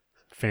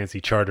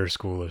fancy charter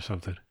school or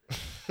something.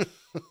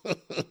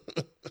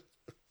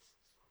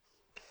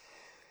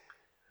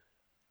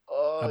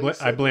 I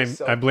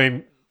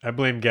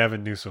blame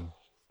Gavin Newsom.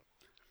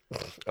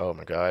 Oh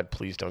my God!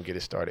 Please don't get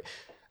it started.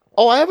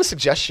 Oh, I have a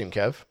suggestion,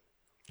 Kev.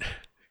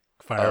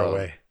 Fire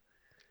away.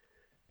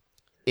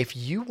 If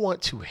you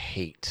want to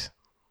hate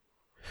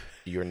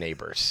your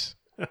neighbors.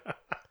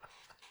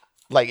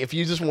 Like, if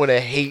you just want to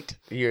hate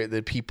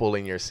the people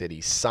in your city,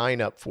 sign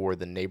up for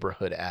the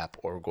neighborhood app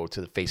or go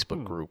to the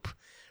Facebook group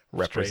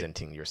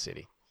representing your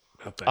city.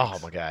 Oh,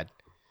 my God.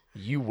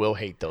 You will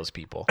hate those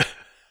people.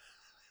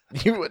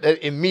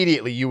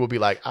 Immediately, you will be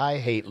like, I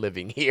hate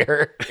living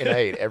here, and I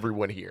hate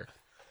everyone here.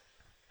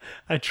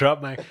 I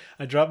drop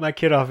my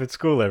kid off at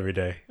school every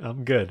day.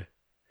 I'm good.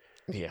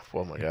 Yeah.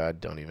 Oh, my God.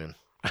 Don't even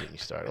get me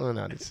started. Well,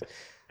 no,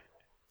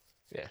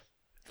 yeah.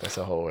 That's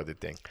a whole other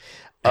thing.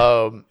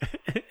 All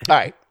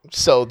right.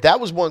 So that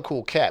was one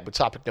cool cat. But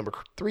topic number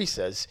 3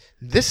 says,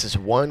 this is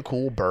one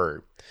cool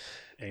bird.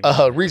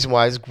 Reason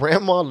why is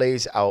grandma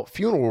lays out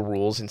funeral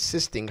rules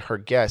insisting her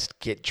guests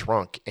get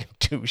drunk and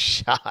do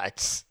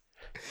shots.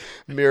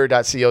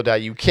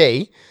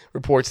 Mirror.co.uk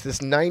reports this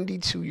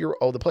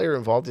 92-year-old, the player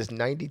involved is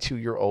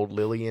 92-year-old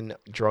Lillian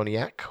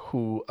Droniak,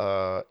 who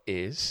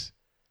is,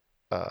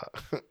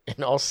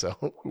 and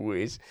also who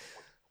is,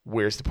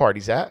 where's the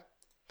parties at?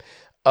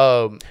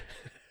 On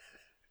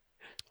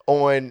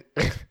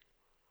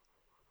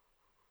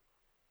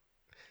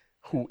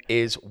who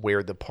is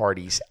where the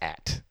party's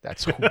at.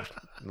 That's who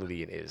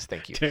Lillian is.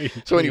 Thank you.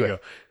 So anyway,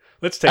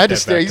 let's take I had to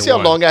that stare. back You to see how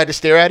one. long I had to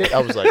stare at it? I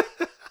was like,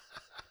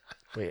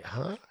 wait,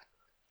 huh?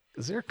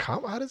 Is there a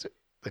comma? How does it,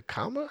 the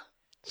comma?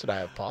 Should I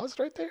have paused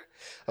right there?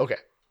 Okay.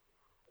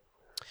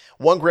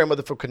 One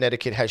grandmother from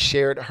Connecticut has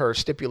shared her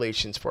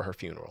stipulations for her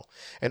funeral.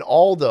 And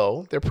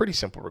although they're pretty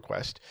simple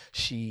requests,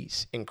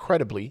 she's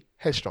incredibly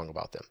headstrong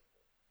about them.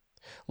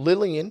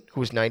 Lillian,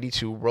 who is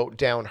 92, wrote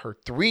down her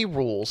 3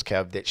 rules,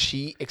 Kev, that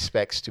she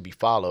expects to be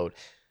followed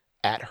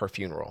at her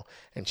funeral.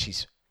 And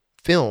she's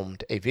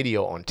filmed a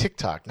video on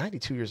TikTok,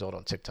 92 years old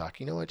on TikTok.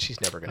 You know what? She's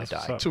never going to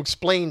die. To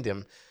explain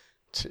them,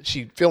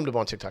 she filmed them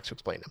on TikTok to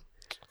explain them.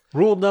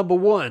 Rule number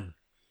 1.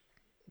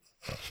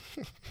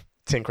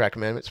 10 Crack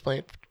Commandments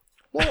playing.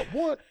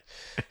 What?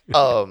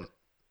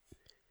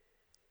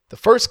 The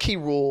first key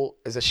rule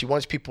is that she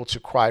wants people to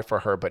cry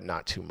for her, but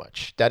not too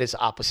much. That is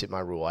opposite my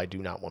rule. I do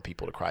not want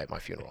people to cry at my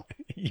funeral.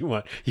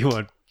 You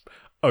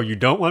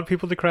don't want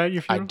people to cry at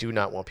your I funeral? do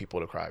not want people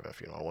to cry at my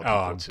funeral. I want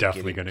I'm people to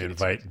definitely going to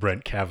invite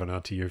Brent Kavanaugh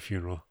to your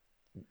funeral.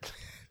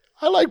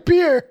 I like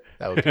beer.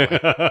 That would be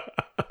my...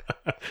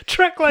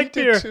 Trek like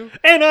did beer, too.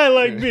 and I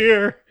like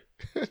beer.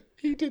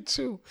 He did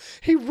too.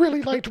 He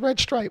really liked Red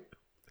Stripe.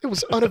 It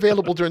was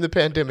unavailable during the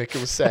pandemic. It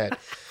was sad.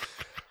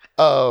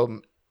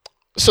 So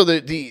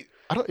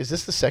is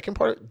this the second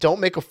part?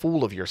 Don't make a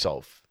fool of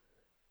yourself.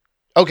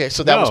 Okay,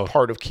 so that was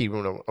part of key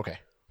rule number. Okay.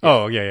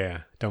 Oh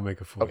yeah. Don't make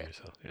a fool of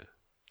yourself. Yeah.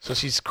 So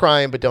she's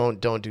crying, but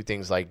don't do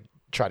things like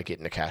try to get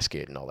in a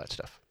casket and all that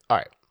stuff. All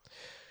right.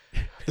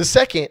 The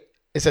second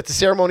is that the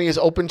ceremony is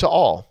open to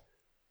all,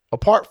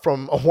 apart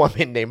from a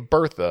woman named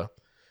Bertha,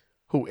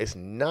 who is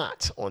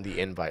not on the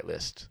invite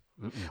list.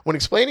 When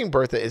explaining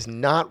Bertha is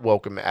not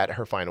welcome at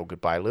her final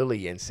goodbye,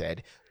 Lillian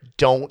said,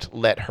 "Don't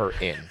let her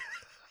in."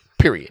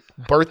 Period.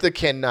 Bertha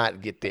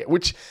cannot get there.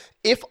 Which,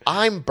 if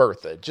I'm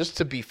Bertha, just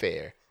to be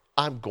fair,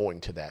 I'm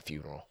going to that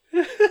funeral.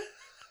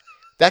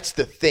 That's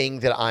the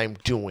thing that I'm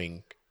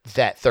doing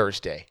that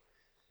Thursday,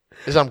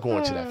 is I'm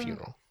going to that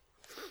funeral.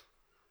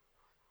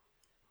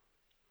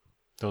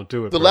 Don't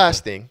do it. The Bertha.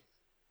 last thing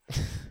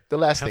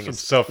Have some is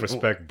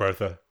self-respect,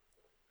 Bertha.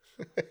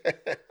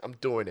 I'm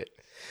doing it.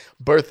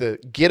 Bertha,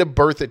 get a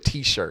Bertha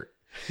t-shirt.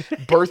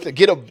 Bertha,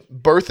 get a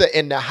Bertha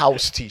in the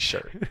house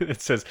t-shirt.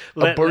 It says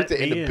A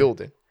Bertha in the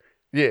building.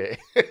 Yeah,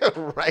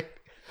 right.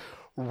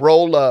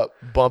 Roll up,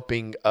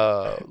 bumping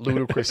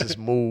Ludacris's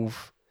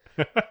Move,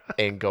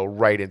 and go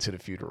right into the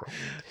funeral.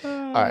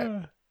 All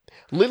right.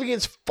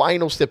 Lillian's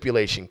final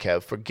stipulation,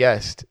 Kev, for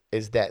guests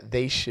is that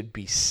they should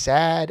be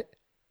sad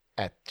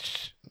at.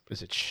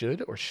 Is it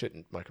should or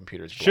shouldn't? My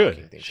computer is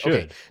blocking things. Should.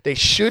 Okay, they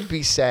should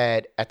be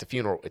sad at the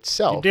funeral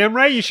itself. You're damn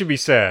right you should be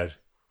sad.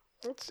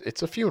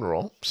 It's a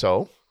funeral,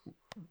 so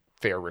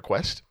fair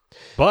request.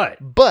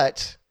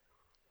 But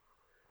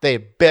they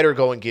better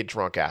go and get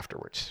drunk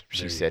afterwards.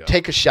 She said,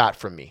 "Take a shot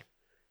from me."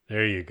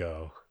 There you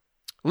go.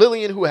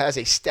 Lillian, who has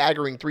a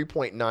staggering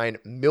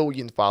 3.9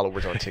 million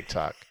followers on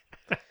TikTok.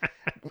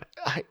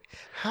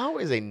 How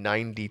is a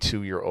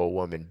 92-year-old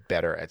woman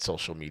better at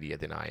social media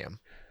than I am?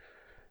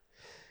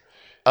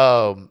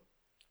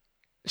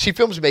 She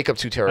films makeup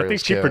tutorials. I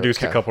think she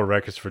produced a couple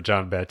records for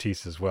John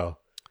Baptiste as well.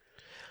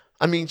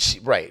 I mean,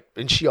 right.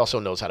 And she also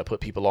knows how to put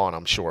people on,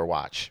 I'm sure.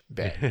 Watch.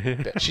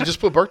 Bet. She just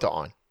put Bertha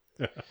on.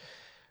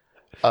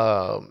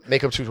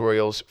 Makeup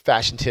tutorials,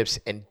 fashion tips,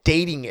 and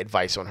dating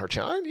advice on her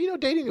channel. You know,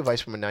 dating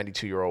advice from a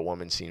 92-year-old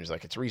woman seems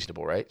like it's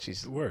reasonable, right?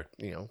 She's,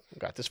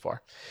 got this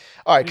far.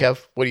 All right,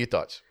 Kev, what are your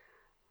thoughts?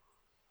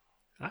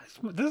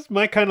 This is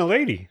my kind of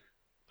lady.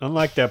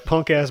 Unlike that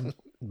punk-ass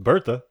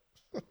Bertha.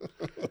 I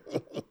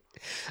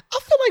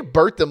feel like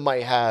Bertha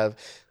might have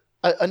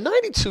a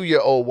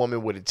 92-year-old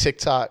woman with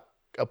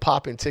a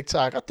popping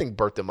TikTok. I think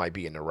Bertha might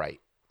be in the right.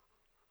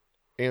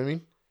 You know what I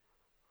mean?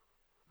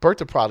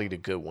 Bertha probably the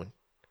good one.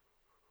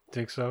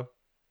 Think so?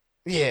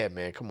 Yeah,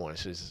 man. Come on.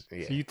 So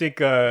you think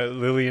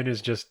Lillian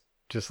is just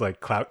like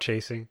clout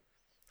chasing?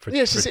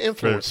 She's an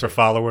influencer for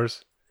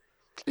followers.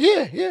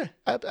 Yeah,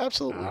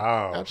 absolutely.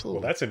 Oh, absolutely.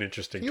 Well, that's an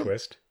interesting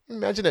twist.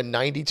 Imagine a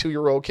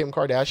 92-year-old Kim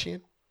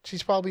Kardashian.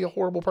 She's probably a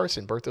horrible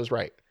person. Bertha's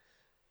right.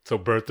 So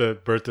Bertha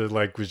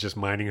like was just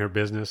minding her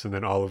business, and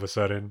then all of a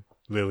sudden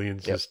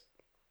Lillian's just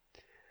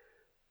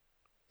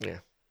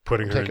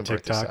putting her in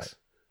TikToks.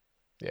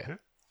 Yeah.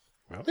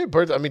 Well, yeah,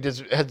 Bertha. I mean,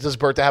 does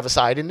Bertha have a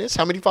side in this?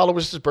 How many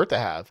followers does Bertha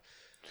have?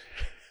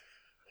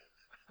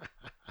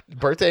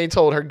 Bertha ain't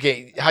told her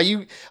gay. How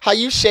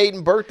you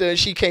shading Bertha and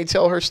she can't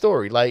tell her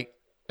story? Like,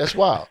 that's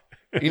wild.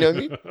 You know what I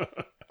mean?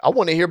 I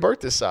want to hear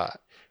Bertha's side.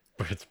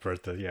 It's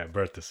Bertha. Yeah,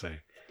 Bertha saying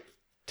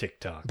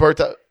TikTok.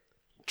 Bertha.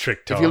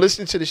 Trick talk. If you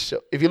listen to the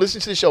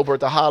show,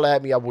 Bertha, holla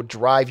at me. I will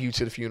drive you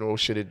to the funeral.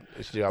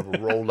 I will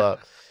roll up,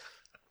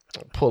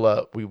 pull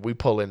up. We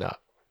pulling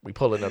up. We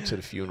pulling up to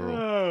the funeral.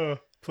 Oh,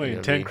 playing You know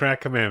what I 10 mean?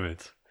 crack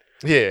commandments.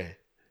 Yeah.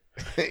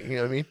 You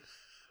know what I mean?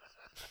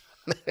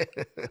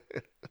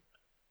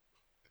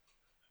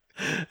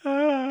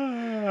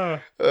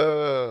 Ah,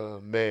 Oh,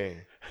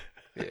 man.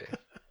 Yeah.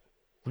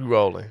 We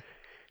rolling.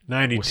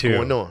 92. What's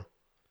going on?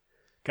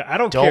 I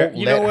don't Don't care.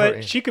 You know let her what?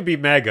 in. She could be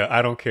MAGA.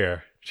 I don't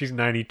care. She's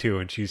 92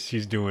 and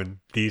she's doing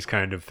these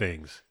kind of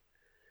things.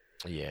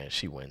 Yeah,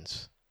 she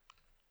wins.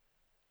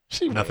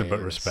 She Nothing but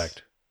wins.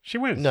 respect. She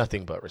wins.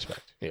 Nothing but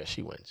respect. Yeah,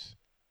 she wins.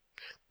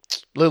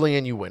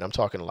 Lillian, you win. I'm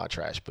talking a lot of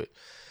trash, but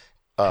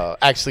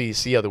actually,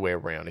 it's the other way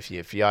around.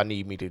 If y'all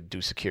need me to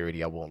do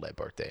security, I won't let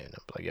birthday in.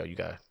 I'm like, yo, you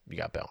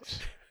got bounce.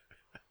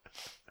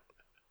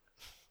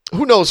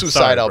 Who knows whose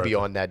Sorry, side I'll be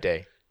Bertha. on that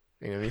day?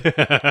 You know what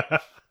I mean?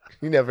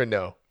 You never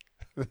know.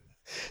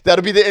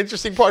 That'll be the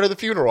interesting part of the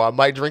funeral. I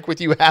might drink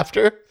with you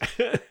after.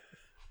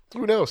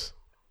 Who knows?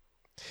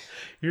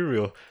 You're a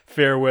real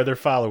fair weather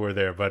follower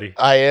there, buddy.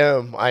 I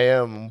am.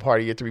 I'm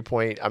part of your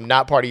I'm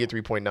not part of your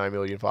 3.9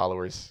 million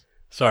followers.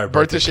 Sorry,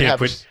 Bertha Bertha. should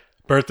have.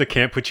 Bertha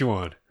can't put you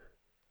on.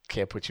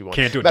 Can't put you on.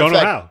 Can't do it. Matter Don't of know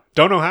fact, how.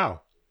 Don't know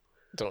how.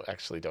 Don't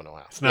know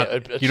how. It's not. Yeah,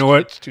 it's you know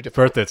what? It's too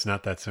difficult. Bertha, it's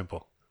not that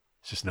simple.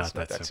 It's just not, It's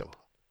not that simple.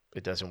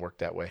 It doesn't work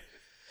that way.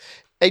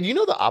 And you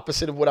know the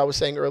opposite of what I was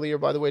saying earlier,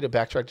 by the way, to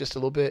backtrack just a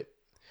little bit?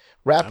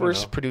 I don't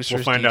Rappers, know. producers,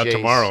 We'll find DJs, out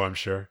tomorrow, I'm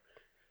sure.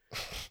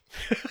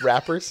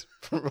 rappers,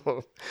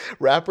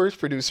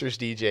 producers,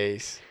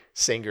 DJs,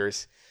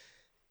 singers,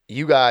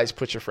 you guys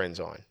put your friends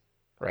on,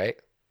 right?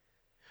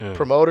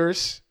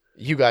 Promoters,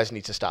 you guys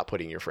need to stop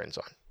putting your friends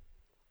on.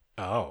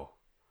 Oh,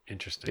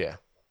 interesting. Yeah.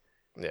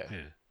 Yeah.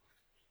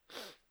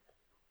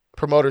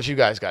 Promoters, you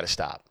guys got to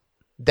stop.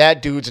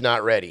 That dude's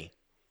not ready.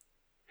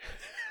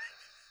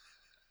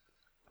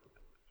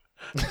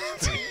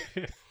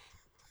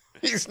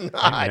 He's Hey,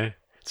 not. man,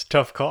 it's a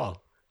tough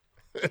call.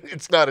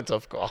 It's not a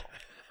tough call.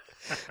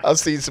 I've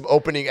seen some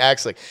opening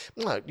acts like,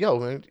 yo,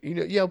 man,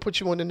 I'll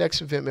put you on the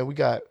next event, man. We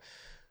got,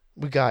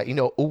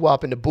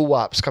 Uwop and the Boo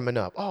Wops coming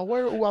up. Oh,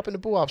 where are Uwop and the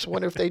Boo Wops?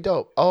 Wonder if they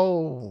dope.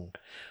 Ooh.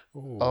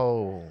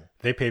 Oh.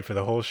 They paid for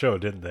the whole show,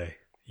 didn't they?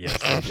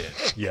 Yes, they did.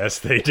 Yes,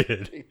 they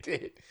did. They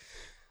did.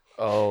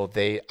 Oh,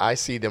 I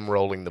see them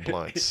rolling the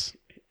blunts.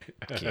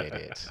 Get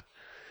it.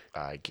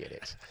 I get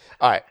it.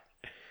 All right.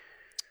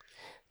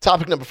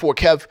 Topic number 4,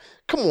 Kev.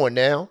 Come on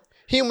now.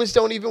 Humans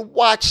don't even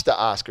watch the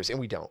Oscars, and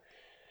we don't.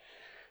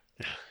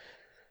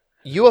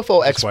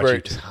 UFO Just watch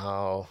expert. YouTube.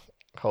 Oh,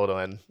 hold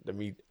on.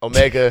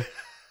 Omega.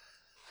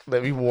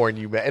 Let me warn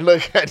you, man.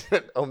 Look,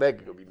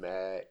 Omega gonna be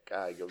mad.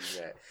 God, gonna be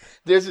mad.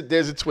 There's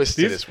a twist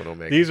to this one,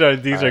 Omega. These are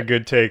right.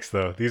 good takes,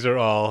 though. These are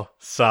all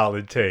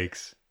solid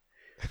takes.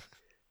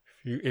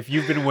 If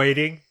you've been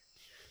waiting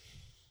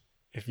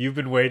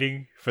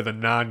for the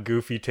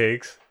non-goofy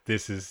takes,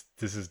 this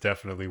is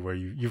definitely where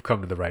you've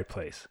come to the right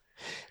place.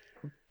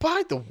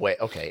 By the way,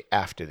 okay,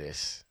 after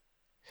this.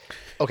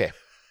 Okay.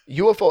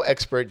 UFO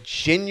expert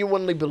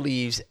genuinely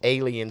believes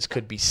aliens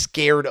could be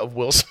scared of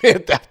Will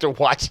Smith after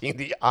watching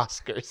the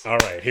Oscars. All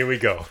right, here we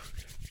go.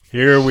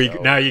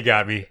 Now you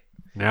got me.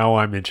 Now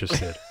I'm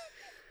interested.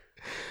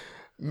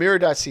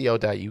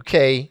 Mirror.co.uk.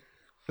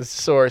 The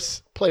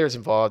source, players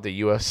involved, the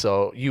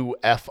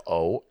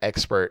UFO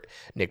expert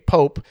Nick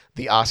Pope,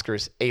 the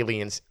Oscars,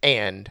 aliens,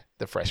 and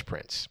the Fresh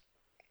Prince.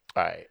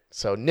 All right,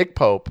 so Nick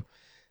Pope,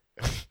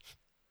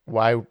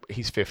 why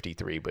he's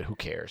 53, but who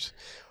cares,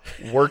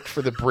 worked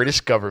for the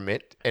British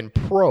government and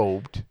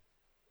probed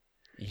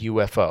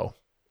UFO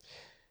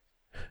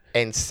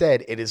and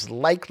said it is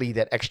likely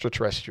that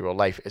extraterrestrial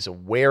life is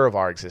aware of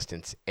our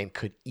existence and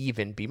could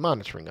even be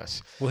monitoring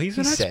us. Well, he's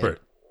an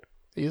expert.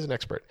 He is an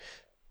expert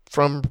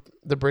from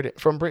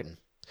Britain.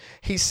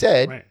 He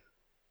said Right.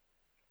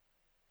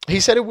 He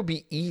said it would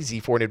be easy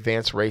for an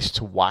advanced race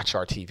to watch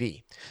our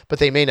TV, but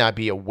they may not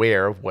be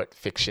aware of what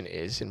fiction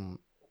is and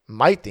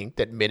might think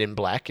that Men in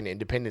Black and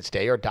Independence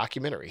Day are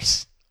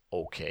documentaries.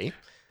 Okay.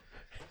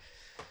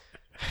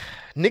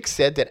 Nick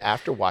said that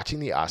after watching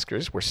the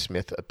Oscars, where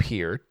Smith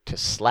appeared to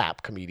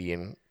slap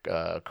comedian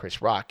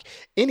Chris Rock,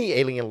 any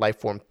alien life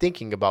form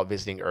thinking about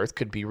visiting Earth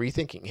could be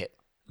rethinking it.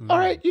 All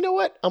right, you know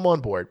what? I'm on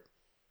board.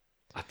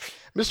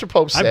 Mr.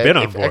 Pope said, I've been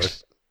on board.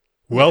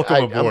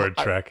 Welcome aboard,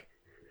 Trek.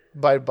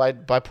 By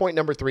point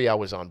number 3, I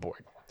was on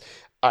board.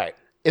 All right.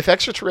 If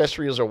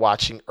extraterrestrials are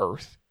watching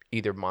Earth,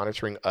 either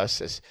monitoring us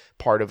as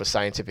part of a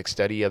scientific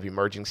study of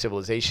emerging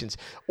civilizations,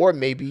 or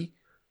maybe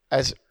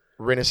as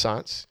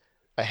renaissance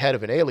ahead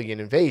of an alien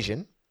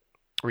invasion,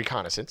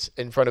 reconnaissance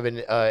in front of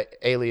an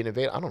alien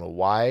invasion. I don't know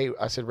why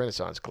I said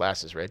renaissance.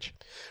 Glasses, Rich.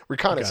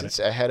 Reconnaissance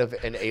ahead of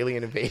an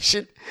alien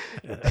invasion.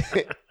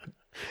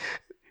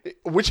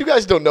 What you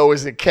guys don't know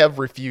is that Kev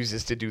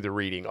refuses to do the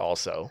reading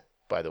also,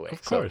 by the way.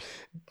 Of course.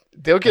 So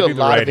they'll get a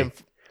lot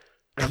of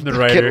I'm the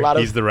writer.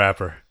 He's the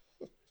rapper.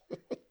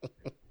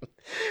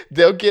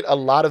 They'll get a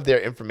lot of their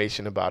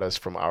information about us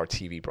from our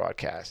TV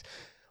broadcast.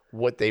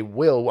 What they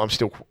will, I'm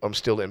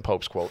still in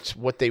Pope's quotes.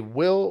 What they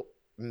will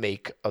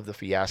make of the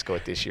fiasco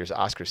at this year's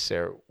Oscars,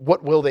 Sarah.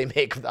 What will they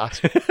make of the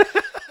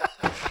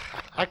Oscars?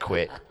 I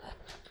quit.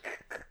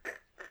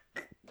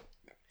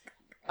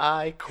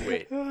 I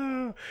quit.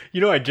 You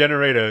know, I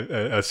generate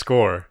a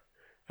score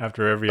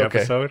after every Okay.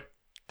 episode.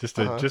 Just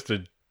a Uh-huh.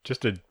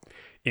 just a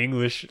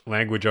English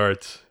language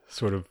arts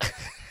sort of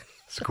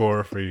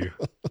score for you.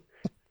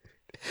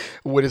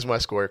 What is my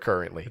score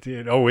currently?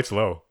 Oh, it's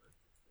low.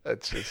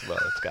 It's low.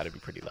 It's got to be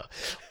pretty low.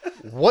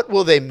 What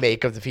will they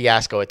make of the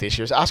fiasco at this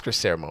year's Oscars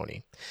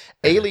ceremony?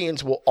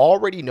 Aliens will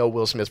already know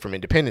Will Smith from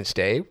Independence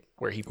Day,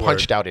 where he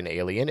punched out an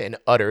alien and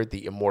uttered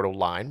the immortal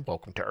line,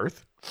 "Welcome to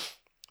Earth."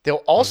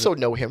 They'll also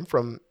know him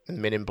from the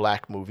Men in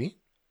Black movie,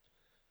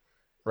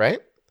 right?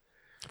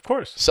 Of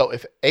course. So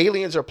if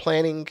aliens are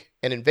planning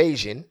an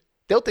invasion,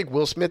 they'll think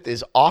Will Smith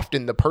is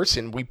often the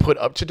person we put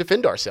up to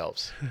defend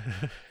ourselves.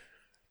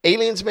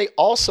 Aliens may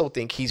also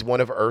think he's one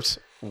of Earth's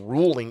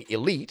ruling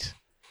elite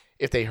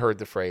if they heard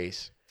the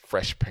phrase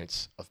Fresh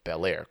Prince of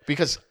Bel-Air,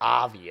 because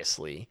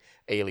obviously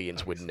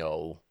aliens would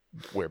know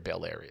where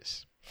Bel-Air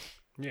is.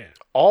 Yeah.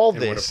 All And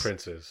what a this,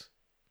 prince is.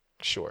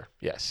 sure,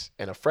 yes,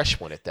 and a fresh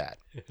one at that.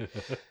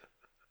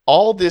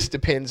 All this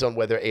depends on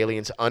whether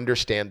aliens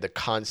understand the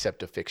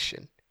concept of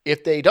fiction.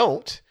 If they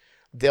don't,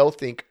 they'll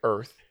think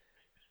Earth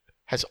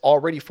has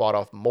already fought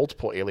off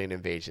multiple alien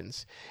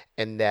invasions,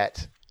 and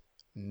that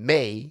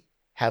may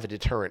have a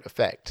deterrent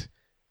effect.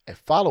 A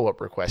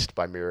follow-up request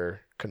by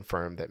Mirror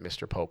confirmed that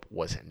Mr. Pope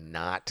was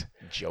not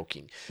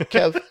joking.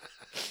 Kev,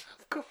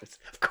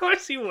 Of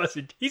course he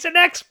wasn't. He's an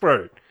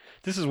expert.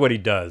 This is what he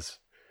does,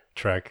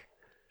 Trek.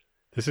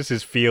 This is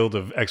his field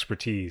of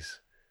expertise.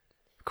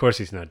 Of course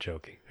he's not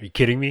joking. Are you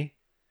kidding me?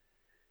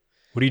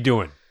 What are you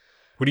doing?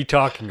 What are you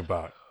talking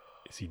about?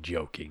 Is he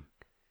joking?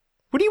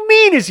 What do you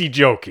mean, is he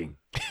joking?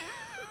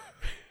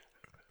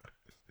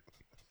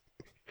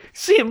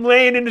 See him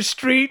laying in the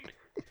street?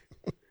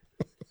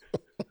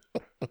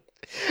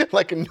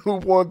 like a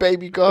newborn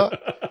baby God.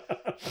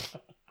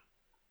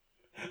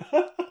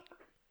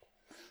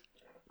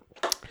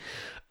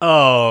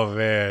 Oh,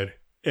 man.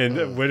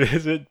 And what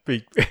is it?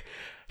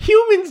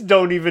 Humans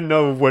don't even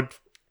know what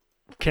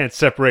can't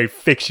separate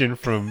fiction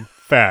from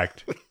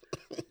fact.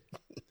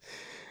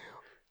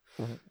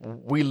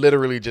 We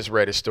literally just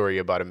read a story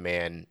about a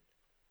man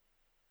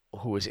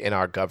who was in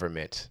our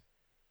government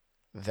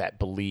that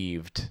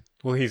believed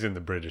Well, he's in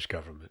the British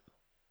government.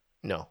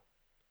 no.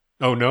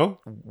 Oh, no?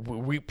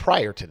 We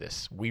prior to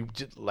this,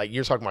 like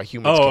you're talking about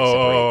humans can't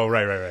separate. Oh,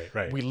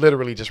 right. We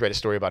literally just read a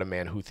story about a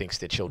man who thinks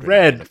that children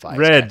Red, identify as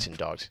red. cats and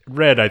dogs.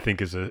 Red, I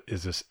think, is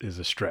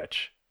a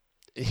stretch.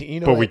 You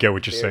know But we what? get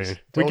what you're There's- saying.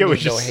 Don't We get what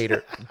need you're no saying.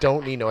 hater.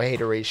 Don't need no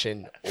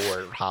hateration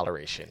or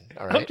holleration.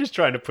 All I'm right. just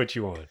trying to put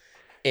you on.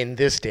 In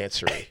this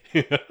dancery.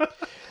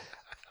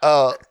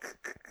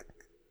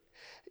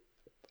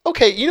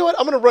 Okay, you know what?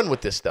 I'm going to run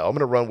with this though. I'm going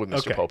to run with Mr.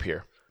 Okay. Pope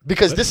here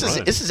because Let's this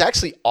run. is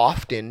actually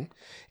often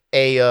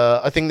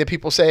a thing that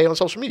people say on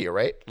social media,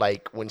 right?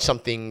 Like when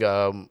something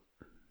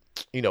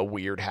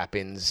weird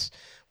happens,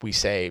 we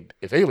say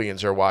if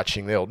aliens are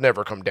watching, they'll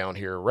never come down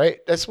here, right?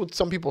 That's what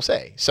some people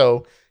say.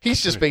 So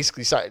he's just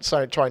basically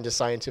trying to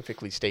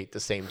scientifically state the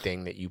same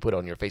thing that you put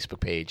on your Facebook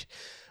page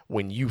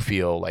when you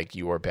feel like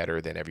you are better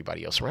than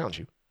everybody else around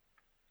you.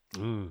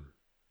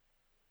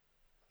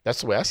 That's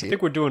the way I see I it.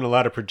 think we're doing a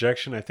lot of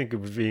projection. I think we're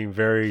being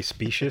very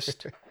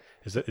speciesist.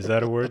 Is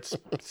that a word?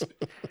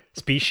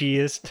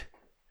 Speciesist?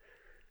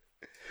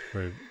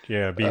 Being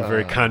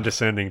very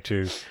condescending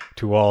to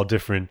all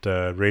different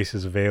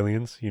races of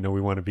aliens. You know,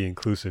 we want to be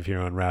inclusive here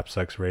on Rap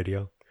Sex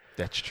Radio.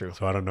 That's true.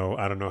 So I don't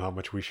know how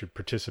much we should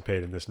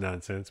participate in this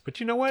nonsense. But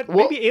you know what?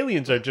 Well- Maybe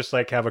aliens are just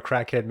like have a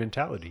crackhead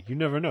mentality. You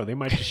never know. They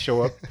might just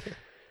show up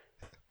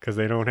because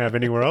they don't have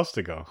anywhere else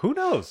to go. Who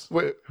knows?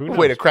 Wait, Who knows?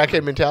 a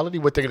crackhead mentality?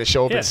 What, they're going to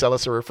show up Yeah. and sell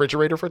us a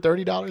refrigerator for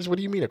 $30? What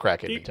do you mean a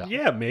crackhead mentality?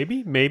 Yeah,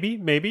 maybe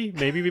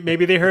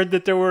they heard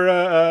that there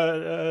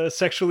were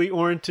sexually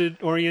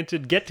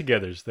oriented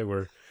get-togethers that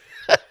were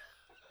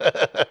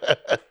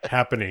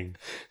happening.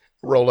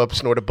 Roll up,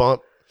 snort a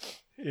bump.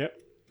 Yep.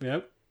 Yeah,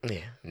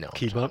 no.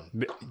 Key John.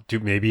 bump.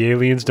 Maybe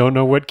aliens don't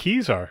know what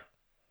keys are.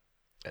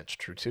 That's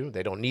true too.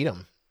 They don't need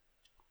them.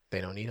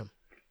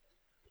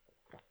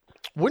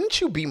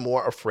 Wouldn't you be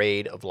more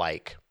afraid of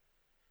like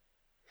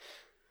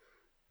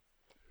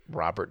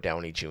Robert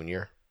Downey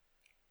Jr.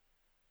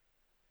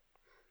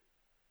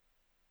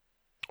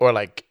 or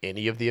like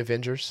any of the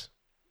Avengers?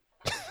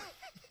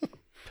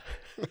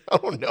 I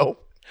don't know.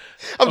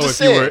 I'm just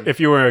saying.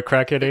 If you were a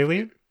crackhead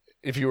alien?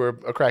 If you were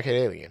a crackhead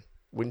alien,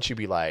 wouldn't you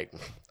be like,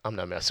 I'm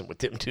not messing with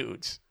them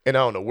dudes? And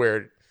I don't know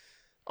where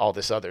all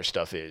this other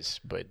stuff is,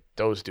 but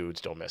those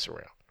dudes don't mess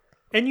around.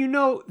 And you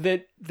know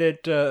that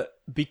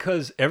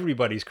because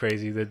everybody's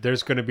crazy, that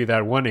there's going to be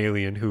that one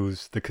alien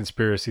who's the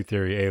conspiracy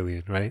theory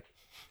alien, right?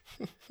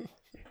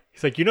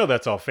 He's like,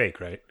 that's all fake,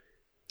 right?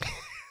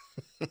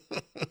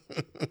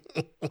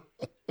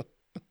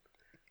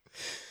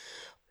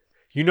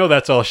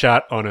 That's all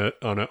shot on a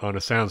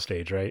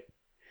soundstage, right?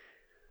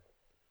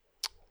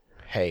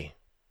 Hey,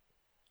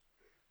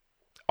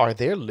 are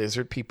there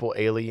lizard people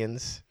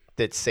aliens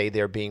that say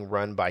they're being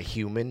run by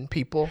human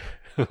people?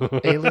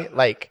 Alien,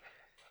 like,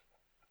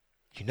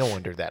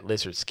 under that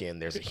lizard skin,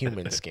 there's a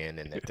human skin,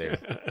 and that they're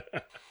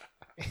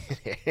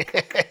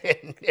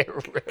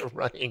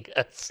running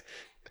us.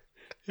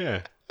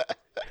 Yeah.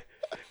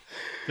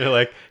 They're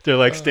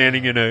like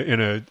standing in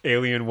a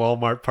alien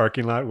Walmart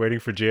parking lot waiting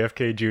for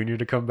JFK Jr.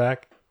 to come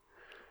back.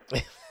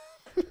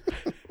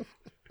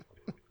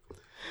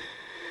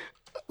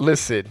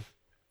 Listen,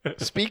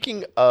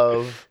 speaking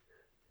of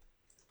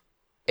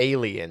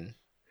Alien,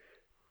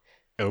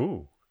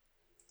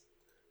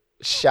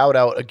 shout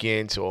out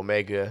again to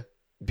Omega,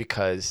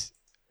 because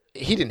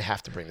he didn't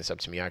have to bring this up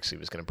to me. I actually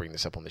was going to bring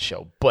this up on the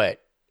show,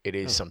 but it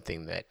is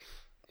something that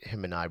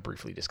him and I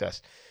briefly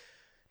discussed.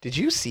 Did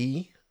you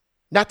see,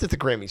 not that the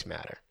Grammys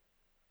matter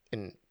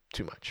and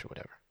too much or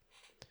whatever,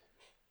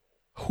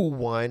 who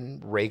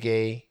won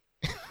reggae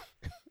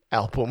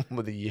album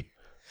of the year?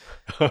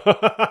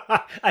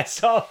 I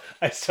saw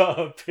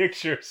a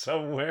picture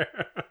somewhere.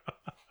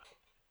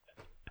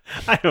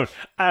 I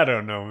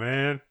don't know,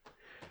 man.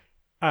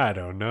 I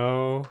don't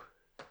know.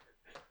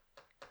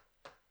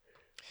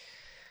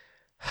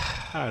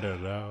 I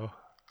don't know.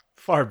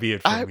 Far be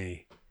it from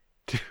me.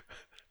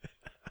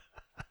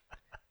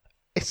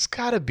 It's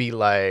gotta be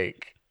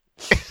like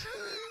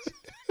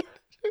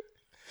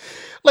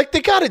like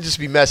they gotta just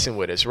be messing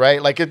with us,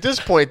 right? Like at this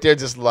point, they're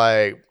just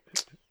like,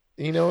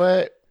 you know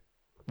what?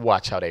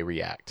 Watch how they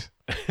react.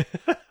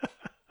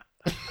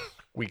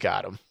 We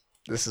got them.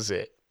 This is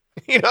it.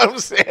 You know what I'm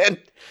saying?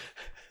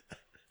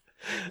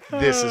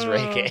 This is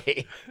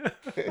reggae.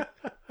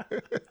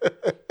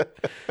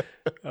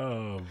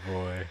 Oh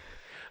boy,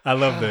 I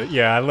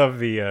love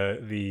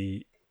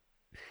the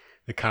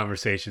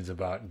conversations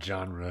about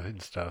genre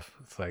and stuff.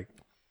 It's like,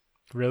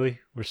 really,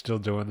 we're still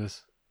doing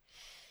this?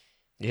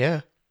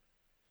 Yeah.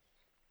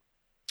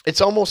 It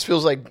almost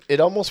feels like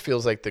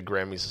the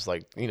Grammys is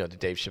like, you know, the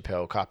Dave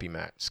Chappelle Copy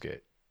Matt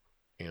skit.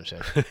 You know what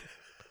I'm saying?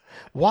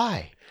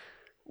 Why?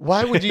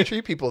 Why would you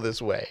treat people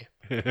this way?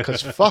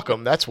 Because fuck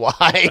them. That's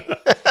why.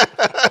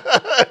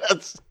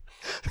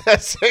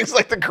 That seems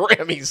like the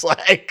Grammys.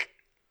 Like,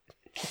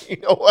 you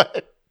know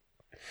what?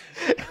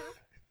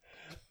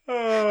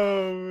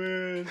 Oh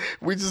man,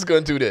 we just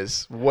gonna do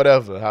this.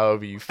 Whatever,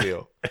 however you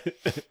feel.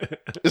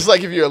 It's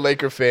like if you're a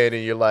Laker fan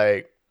and you're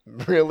like,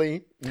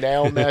 really?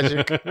 Now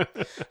Magic?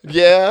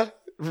 Yeah,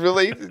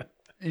 really?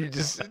 You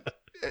just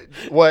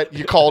what?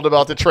 You called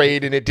about the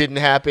trade and it didn't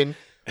happen?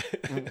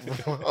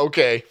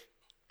 Okay.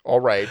 All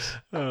right.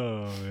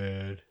 Oh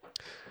man.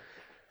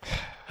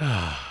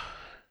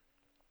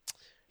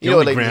 You The know,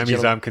 only ladies and Grammys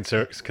gentlemen- I'm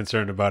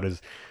concerned about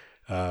is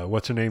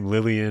what's her name?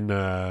 Lillian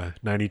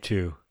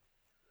 92.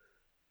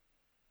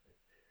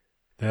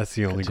 That's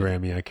the only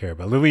Grammy I care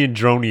about. Lillian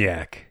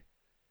Droniak.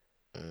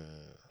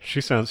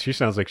 She sounds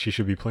like she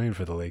should be playing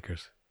for the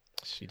Lakers.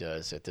 She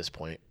does at this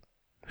point.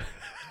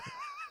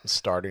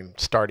 starting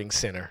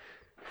center.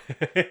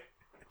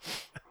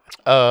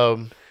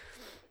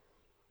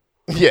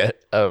 Yeah.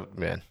 Oh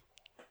man.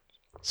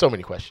 So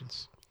many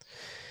questions.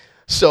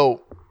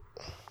 So,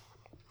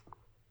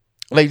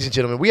 ladies and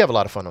gentlemen, we have a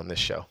lot of fun on this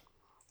show.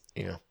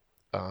 You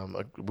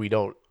know, we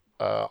don't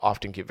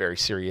often get very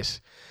serious,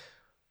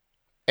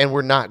 and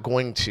we're not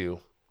going to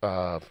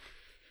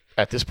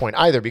at this point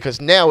either, because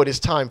now it is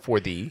time for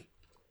the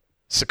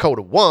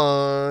Sakota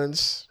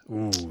Ones.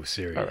 Ooh,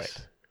 serious. All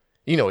right.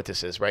 You know what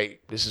this is,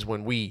 right? This is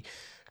when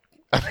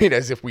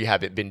as if we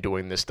haven't been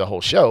doing this the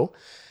whole show,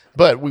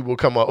 but we will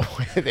come up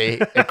with a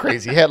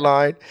crazy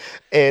headline,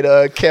 and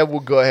Kev will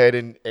go ahead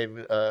and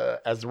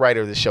as the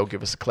writer of the show,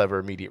 give us a clever,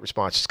 immediate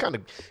response. Just kind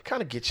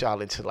of get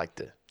y'all into like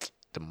the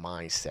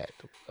mindset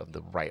of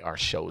our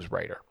show's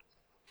writer.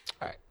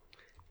 All right.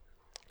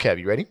 Kev,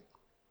 you ready?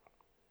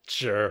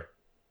 Sure.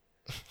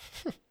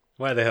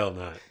 Why the hell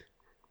not?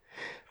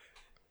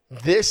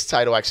 This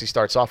title actually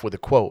starts off with a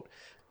quote.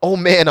 "Oh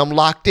man, I'm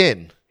locked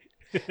in.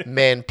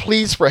 Man,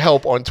 please for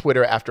help on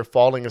Twitter after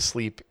falling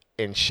asleep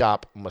in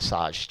shop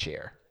massage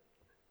chair."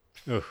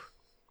 Oof.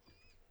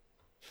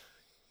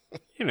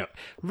 You know,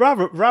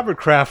 Robert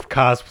Kraft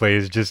cosplay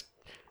is just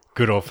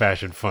good old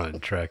fashioned fun,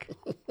 Trek.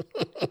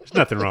 There's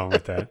nothing wrong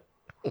with that.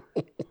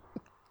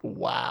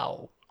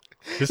 Wow.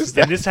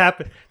 This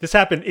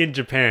happened in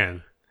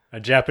Japan. A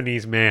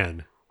Japanese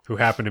man who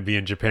happened to be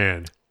in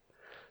Japan.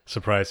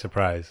 Surprise,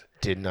 surprise.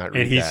 Did not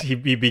read And that.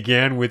 he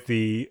began with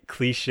the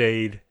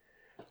cliched,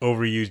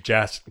 overused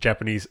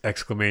Japanese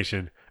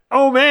exclamation,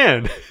 "Oh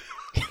man!"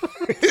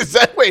 Is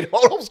that, wait,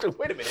 hold on.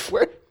 Wait a minute.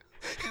 Where?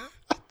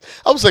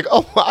 I was like,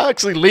 oh, I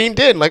actually leaned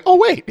in. Like, oh,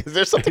 wait, is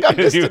there something I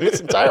missed in this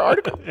entire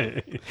article?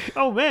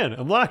 Oh man,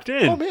 I'm locked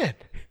in. Oh, man.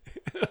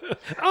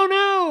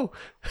 Oh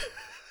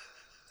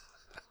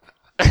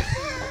no!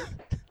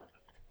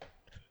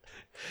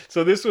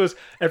 So this was,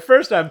 at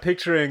first I'm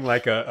picturing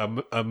like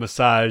a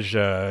massage,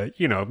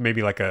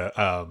 maybe like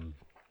a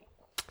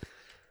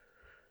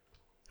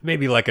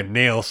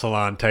nail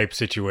salon type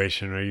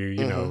situation, or you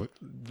know,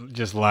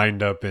 just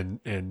lined up and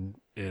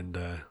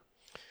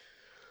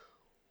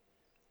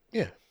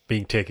Yeah.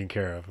 being taken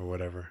care of or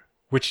whatever.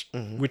 Which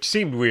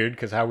seemed weird,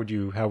 because how would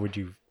you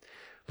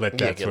let that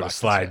get sort of lost in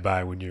slide that.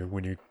 by when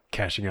you're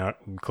cashing out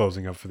and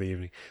closing up for the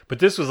evening? But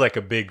this was like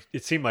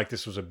it seemed like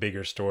this was a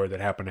bigger store that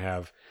happened to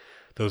have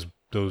those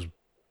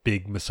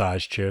big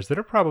massage chairs that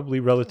are probably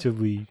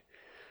relatively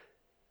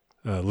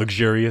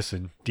luxurious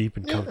and deep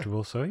and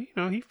comfortable. So,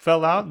 he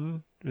fell out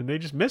and they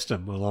just missed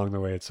him along the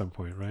way at some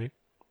point, right?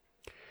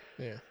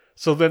 Yeah.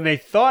 So then they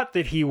thought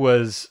that he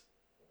was,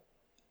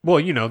 well,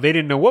 they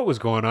didn't know what was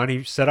going on.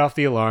 He set off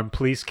the alarm.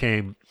 Police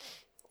came.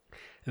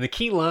 And the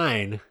key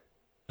line,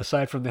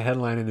 aside from the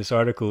headline in this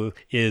article,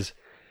 is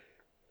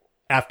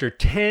after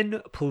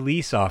 10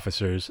 police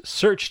officers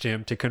searched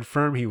him to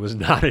confirm he was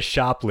not a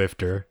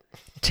shoplifter.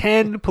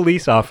 10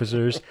 police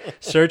officers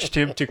searched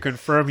him to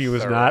confirm he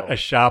was not a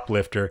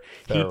shoplifter.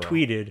 He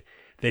tweeted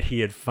that he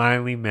had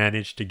finally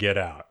managed to get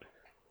out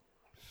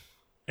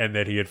and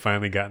that he had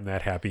finally gotten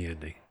that happy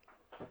ending.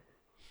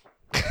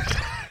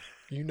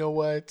 You know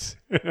what?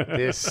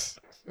 This,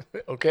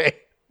 okay.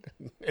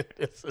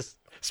 This is...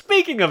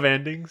 Speaking of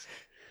endings.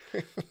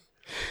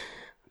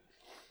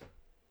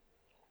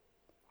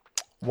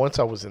 Once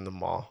I was in the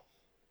mall.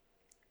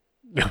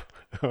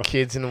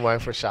 Kids and the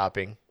wife were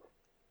shopping.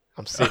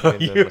 I'm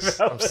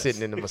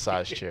sitting in the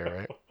massage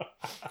chair,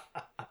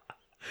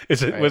 right?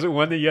 Was it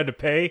one that you had to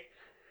pay?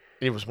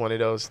 It was one of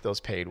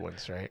those paid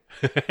ones, right?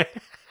 I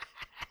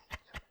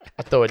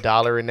throw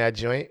 $1 in that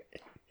joint.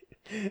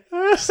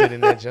 Sit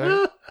in that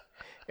joint.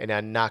 And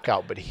I knock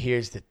out. But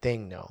here's the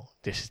thing, though.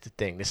 This is the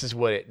thing. This is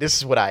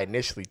what I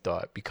initially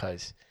thought,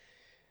 because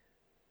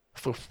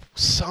for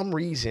some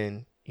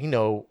reason,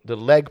 the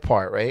leg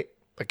part, right?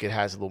 Like it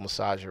has a little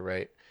massager,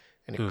 right?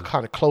 And it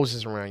kind of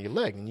closes around your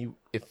leg. And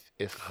if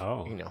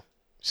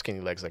skinny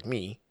legs like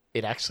me,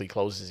 it actually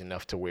closes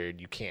enough to where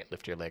you can't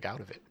lift your leg out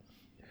of it.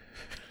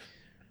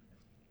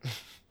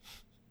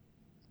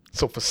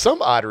 So for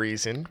some odd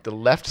reason, the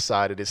left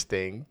side of this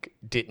thing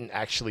didn't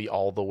actually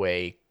all the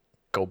way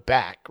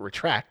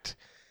retract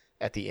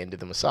at the end of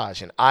the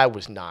massage, and I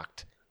was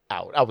knocked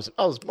out.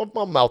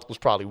 My mouth was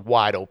probably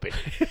wide open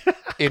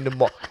in the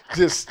mall,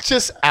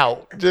 just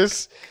out,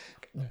 just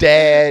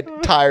dad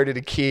tired of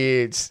the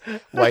kids,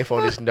 wife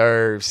on his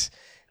nerves.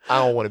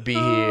 I don't want to be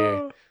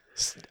here.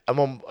 I'm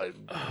on,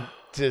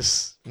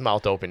 just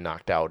mouth open,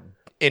 knocked out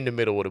in the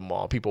middle of the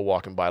mall. People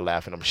walking by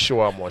laughing. I'm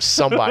sure I'm on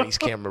somebody's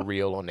camera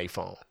reel on their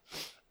phone,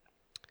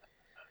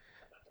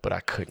 but I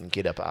couldn't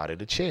get up out of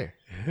the chair.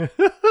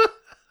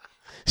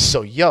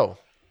 So,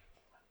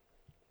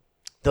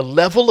 the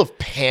level of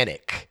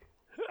panic,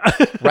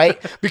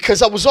 right?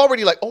 Because I was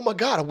already like, oh my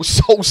God, I was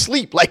so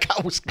asleep. Like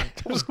I was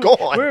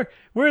gone.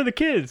 Where are the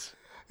kids?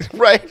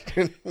 Right?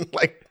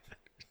 Like,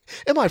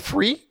 am I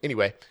free?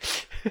 Anyway.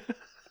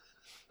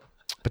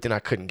 But then I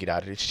couldn't get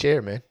out of this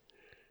chair, man.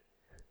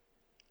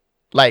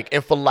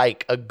 And for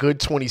a good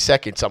 20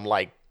 seconds, I'm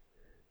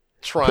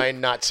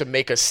trying not to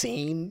make a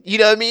scene. You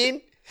know what I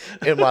mean?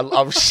 And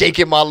I'm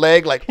shaking my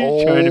leg like,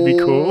 oh, trying to be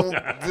cool.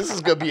 This is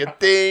gonna be a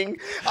thing.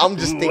 I'm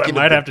just thinking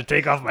I might have to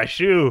take off my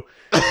shoe.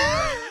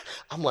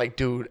 I'm like,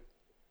 dude,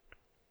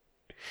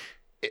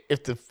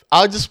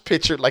 I'll just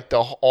picture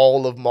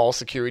all of mall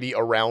security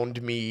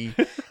around me,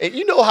 and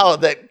you know how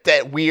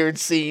that weird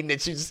scene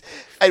that you just,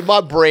 and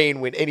my brain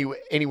went anywhere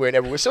and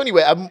everywhere. So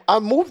anyway, I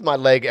moved my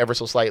leg ever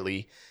so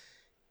slightly,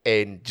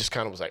 and just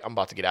kind of was like, I'm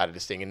about to get out of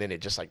this thing, and then it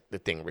just the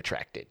thing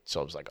retracted.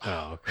 So I was like,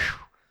 oh. Okay.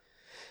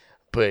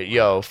 But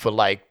for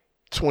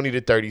 20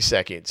 to 30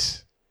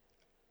 seconds,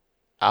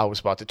 I was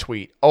about to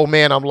tweet, oh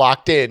man, I'm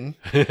locked in.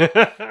 You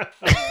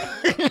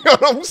know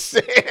what I'm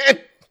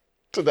saying?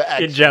 To the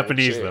actual in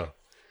Japanese, chair. though.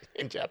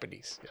 In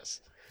Japanese, yes.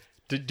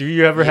 Do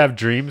you ever have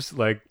dreams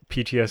like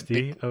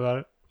PTSD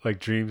about it?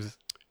 Dreams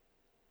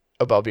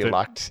about being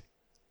locked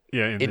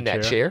in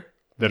that chair?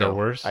 That are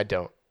worse? I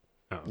don't.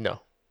 Oh. No.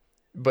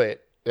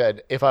 But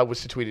if I was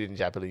to tweet it in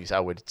Japanese,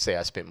 I would say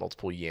I spent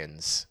multiple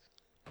yens.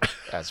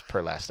 As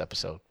per last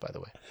episode, by the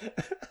way.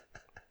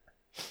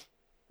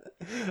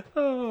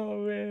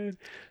 Oh man,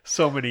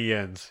 so many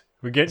yens.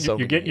 You're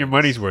getting your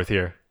money's worth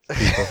here,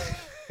 people.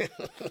 A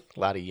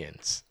lot of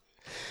yens.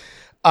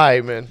 All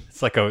right, man.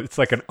 It's like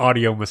an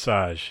audio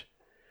massage.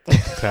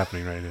 It's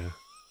happening right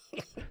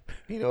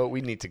now.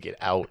 We need to get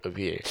out of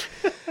here.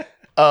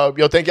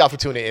 Thank y'all for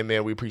tuning in,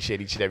 man. We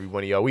appreciate each and every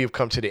one of y'all. We have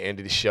come to the end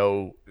of the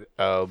show.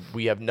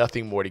 We have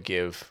nothing more to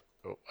give.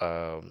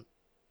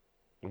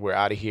 We're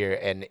out of here.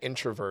 And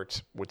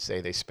introverts would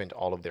say they spent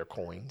all of their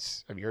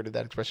coins. Have you heard of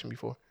that expression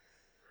before?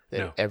 That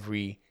No.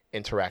 Every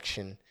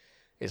interaction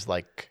is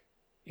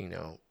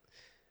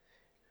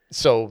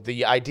so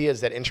the idea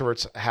is that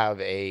introverts have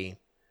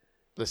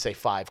let's say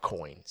 5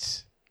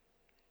 coins,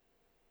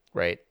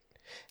 right?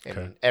 And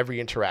Okay.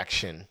 every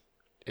interaction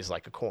is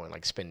like a coin,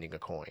 like spending a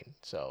coin.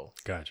 So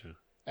Gotcha.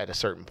 at a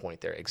certain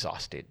point, they're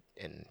exhausted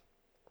and,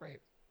 right,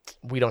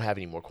 we don't have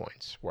any more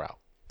coins. We're out.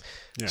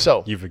 Yeah,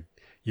 So-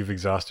 you've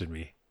exhausted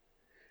me.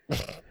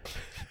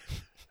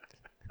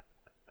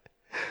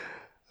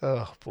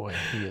 Oh boy,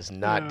 he is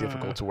not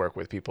difficult to work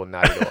with, people.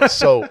 Not at all.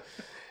 So,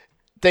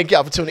 thank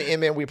y'all for tuning in,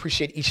 man. We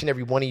appreciate each and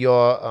every one of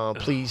y'all.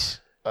 Please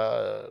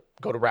go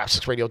to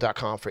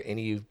rap6radio.com for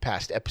any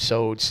past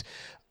episodes.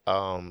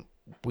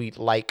 We'd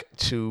like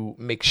to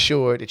make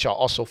sure that y'all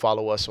also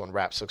follow us on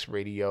Rap6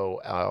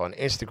 Radio on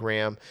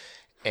Instagram.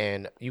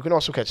 And you can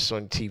also catch us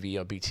on TV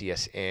on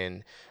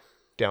BTSN.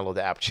 Download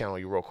the Apple channel,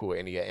 your Roku, or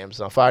any of your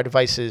Amazon Fire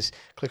devices.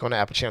 Click on the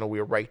Apple channel. We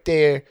are right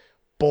there.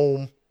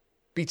 Boom.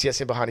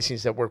 BTSN Behind the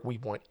Scenes Network. We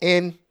want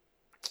in.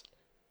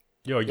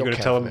 Yo, you gonna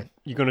tell them?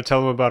 You gonna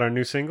tell them about our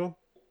new single?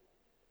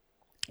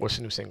 What's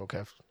the new single,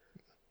 Kev?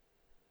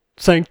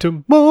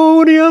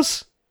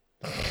 Sanctimonious.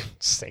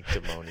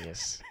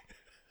 Sanctimonious.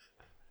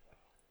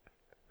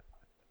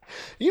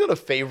 You know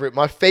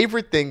my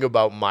favorite thing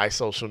about my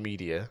social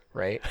media,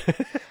 right,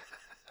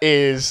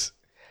 is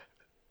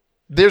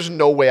there's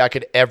no way I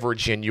could ever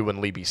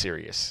genuinely be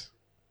serious.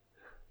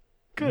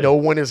 Good. No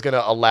one is going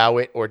to allow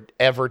it or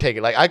ever take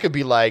it. Like, I could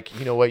be like,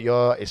 you know what,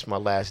 y'all, it's my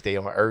last day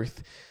on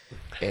earth.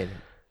 And,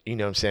 you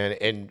know what I'm saying?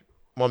 And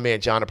my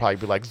man John would probably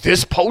be like,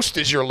 this post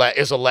is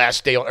is a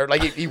last day on earth.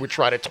 Like, he would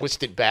try to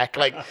twist it back.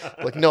 Like,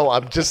 no,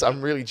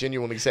 I'm really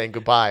genuinely saying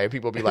goodbye. And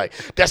people would be like,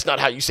 that's not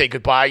how you say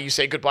goodbye. You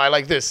say goodbye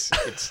like this.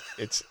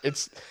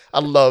 I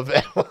love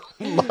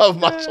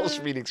my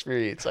social media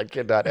experience. I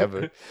cannot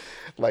ever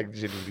like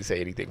genuinely say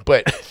anything,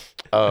 but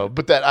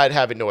that I'd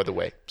have it no other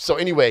way. So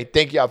anyway,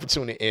 thank y'all for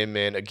tuning in,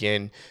 man.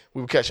 Again,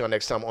 we will catch y'all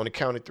next time on the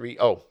count of three.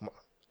 Oh,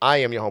 I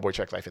am your homeboy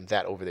Track Life, and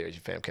that over there is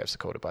your fam Kev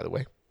Dakota, by the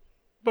way.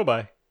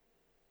 Bye-bye.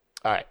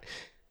 All right.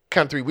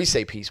 Count of three, we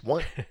say peace.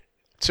 1,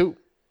 2,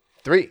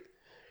 3.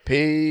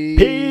 Peace.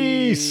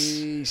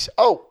 Peace.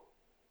 Oh,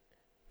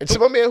 and to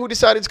my man who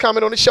decided to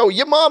comment on the show,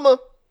 your mama.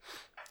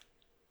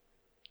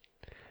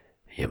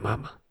 Your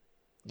mama.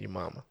 Your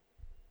mama.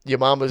 Your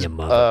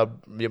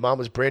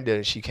mama's Brenda,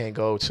 and she can't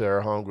go to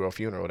her homegirl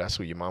funeral. That's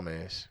who your mama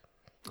is.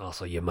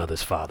 Also, your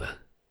mother's father.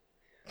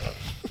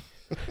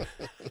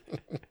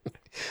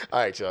 All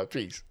right, y'all.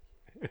 Peace.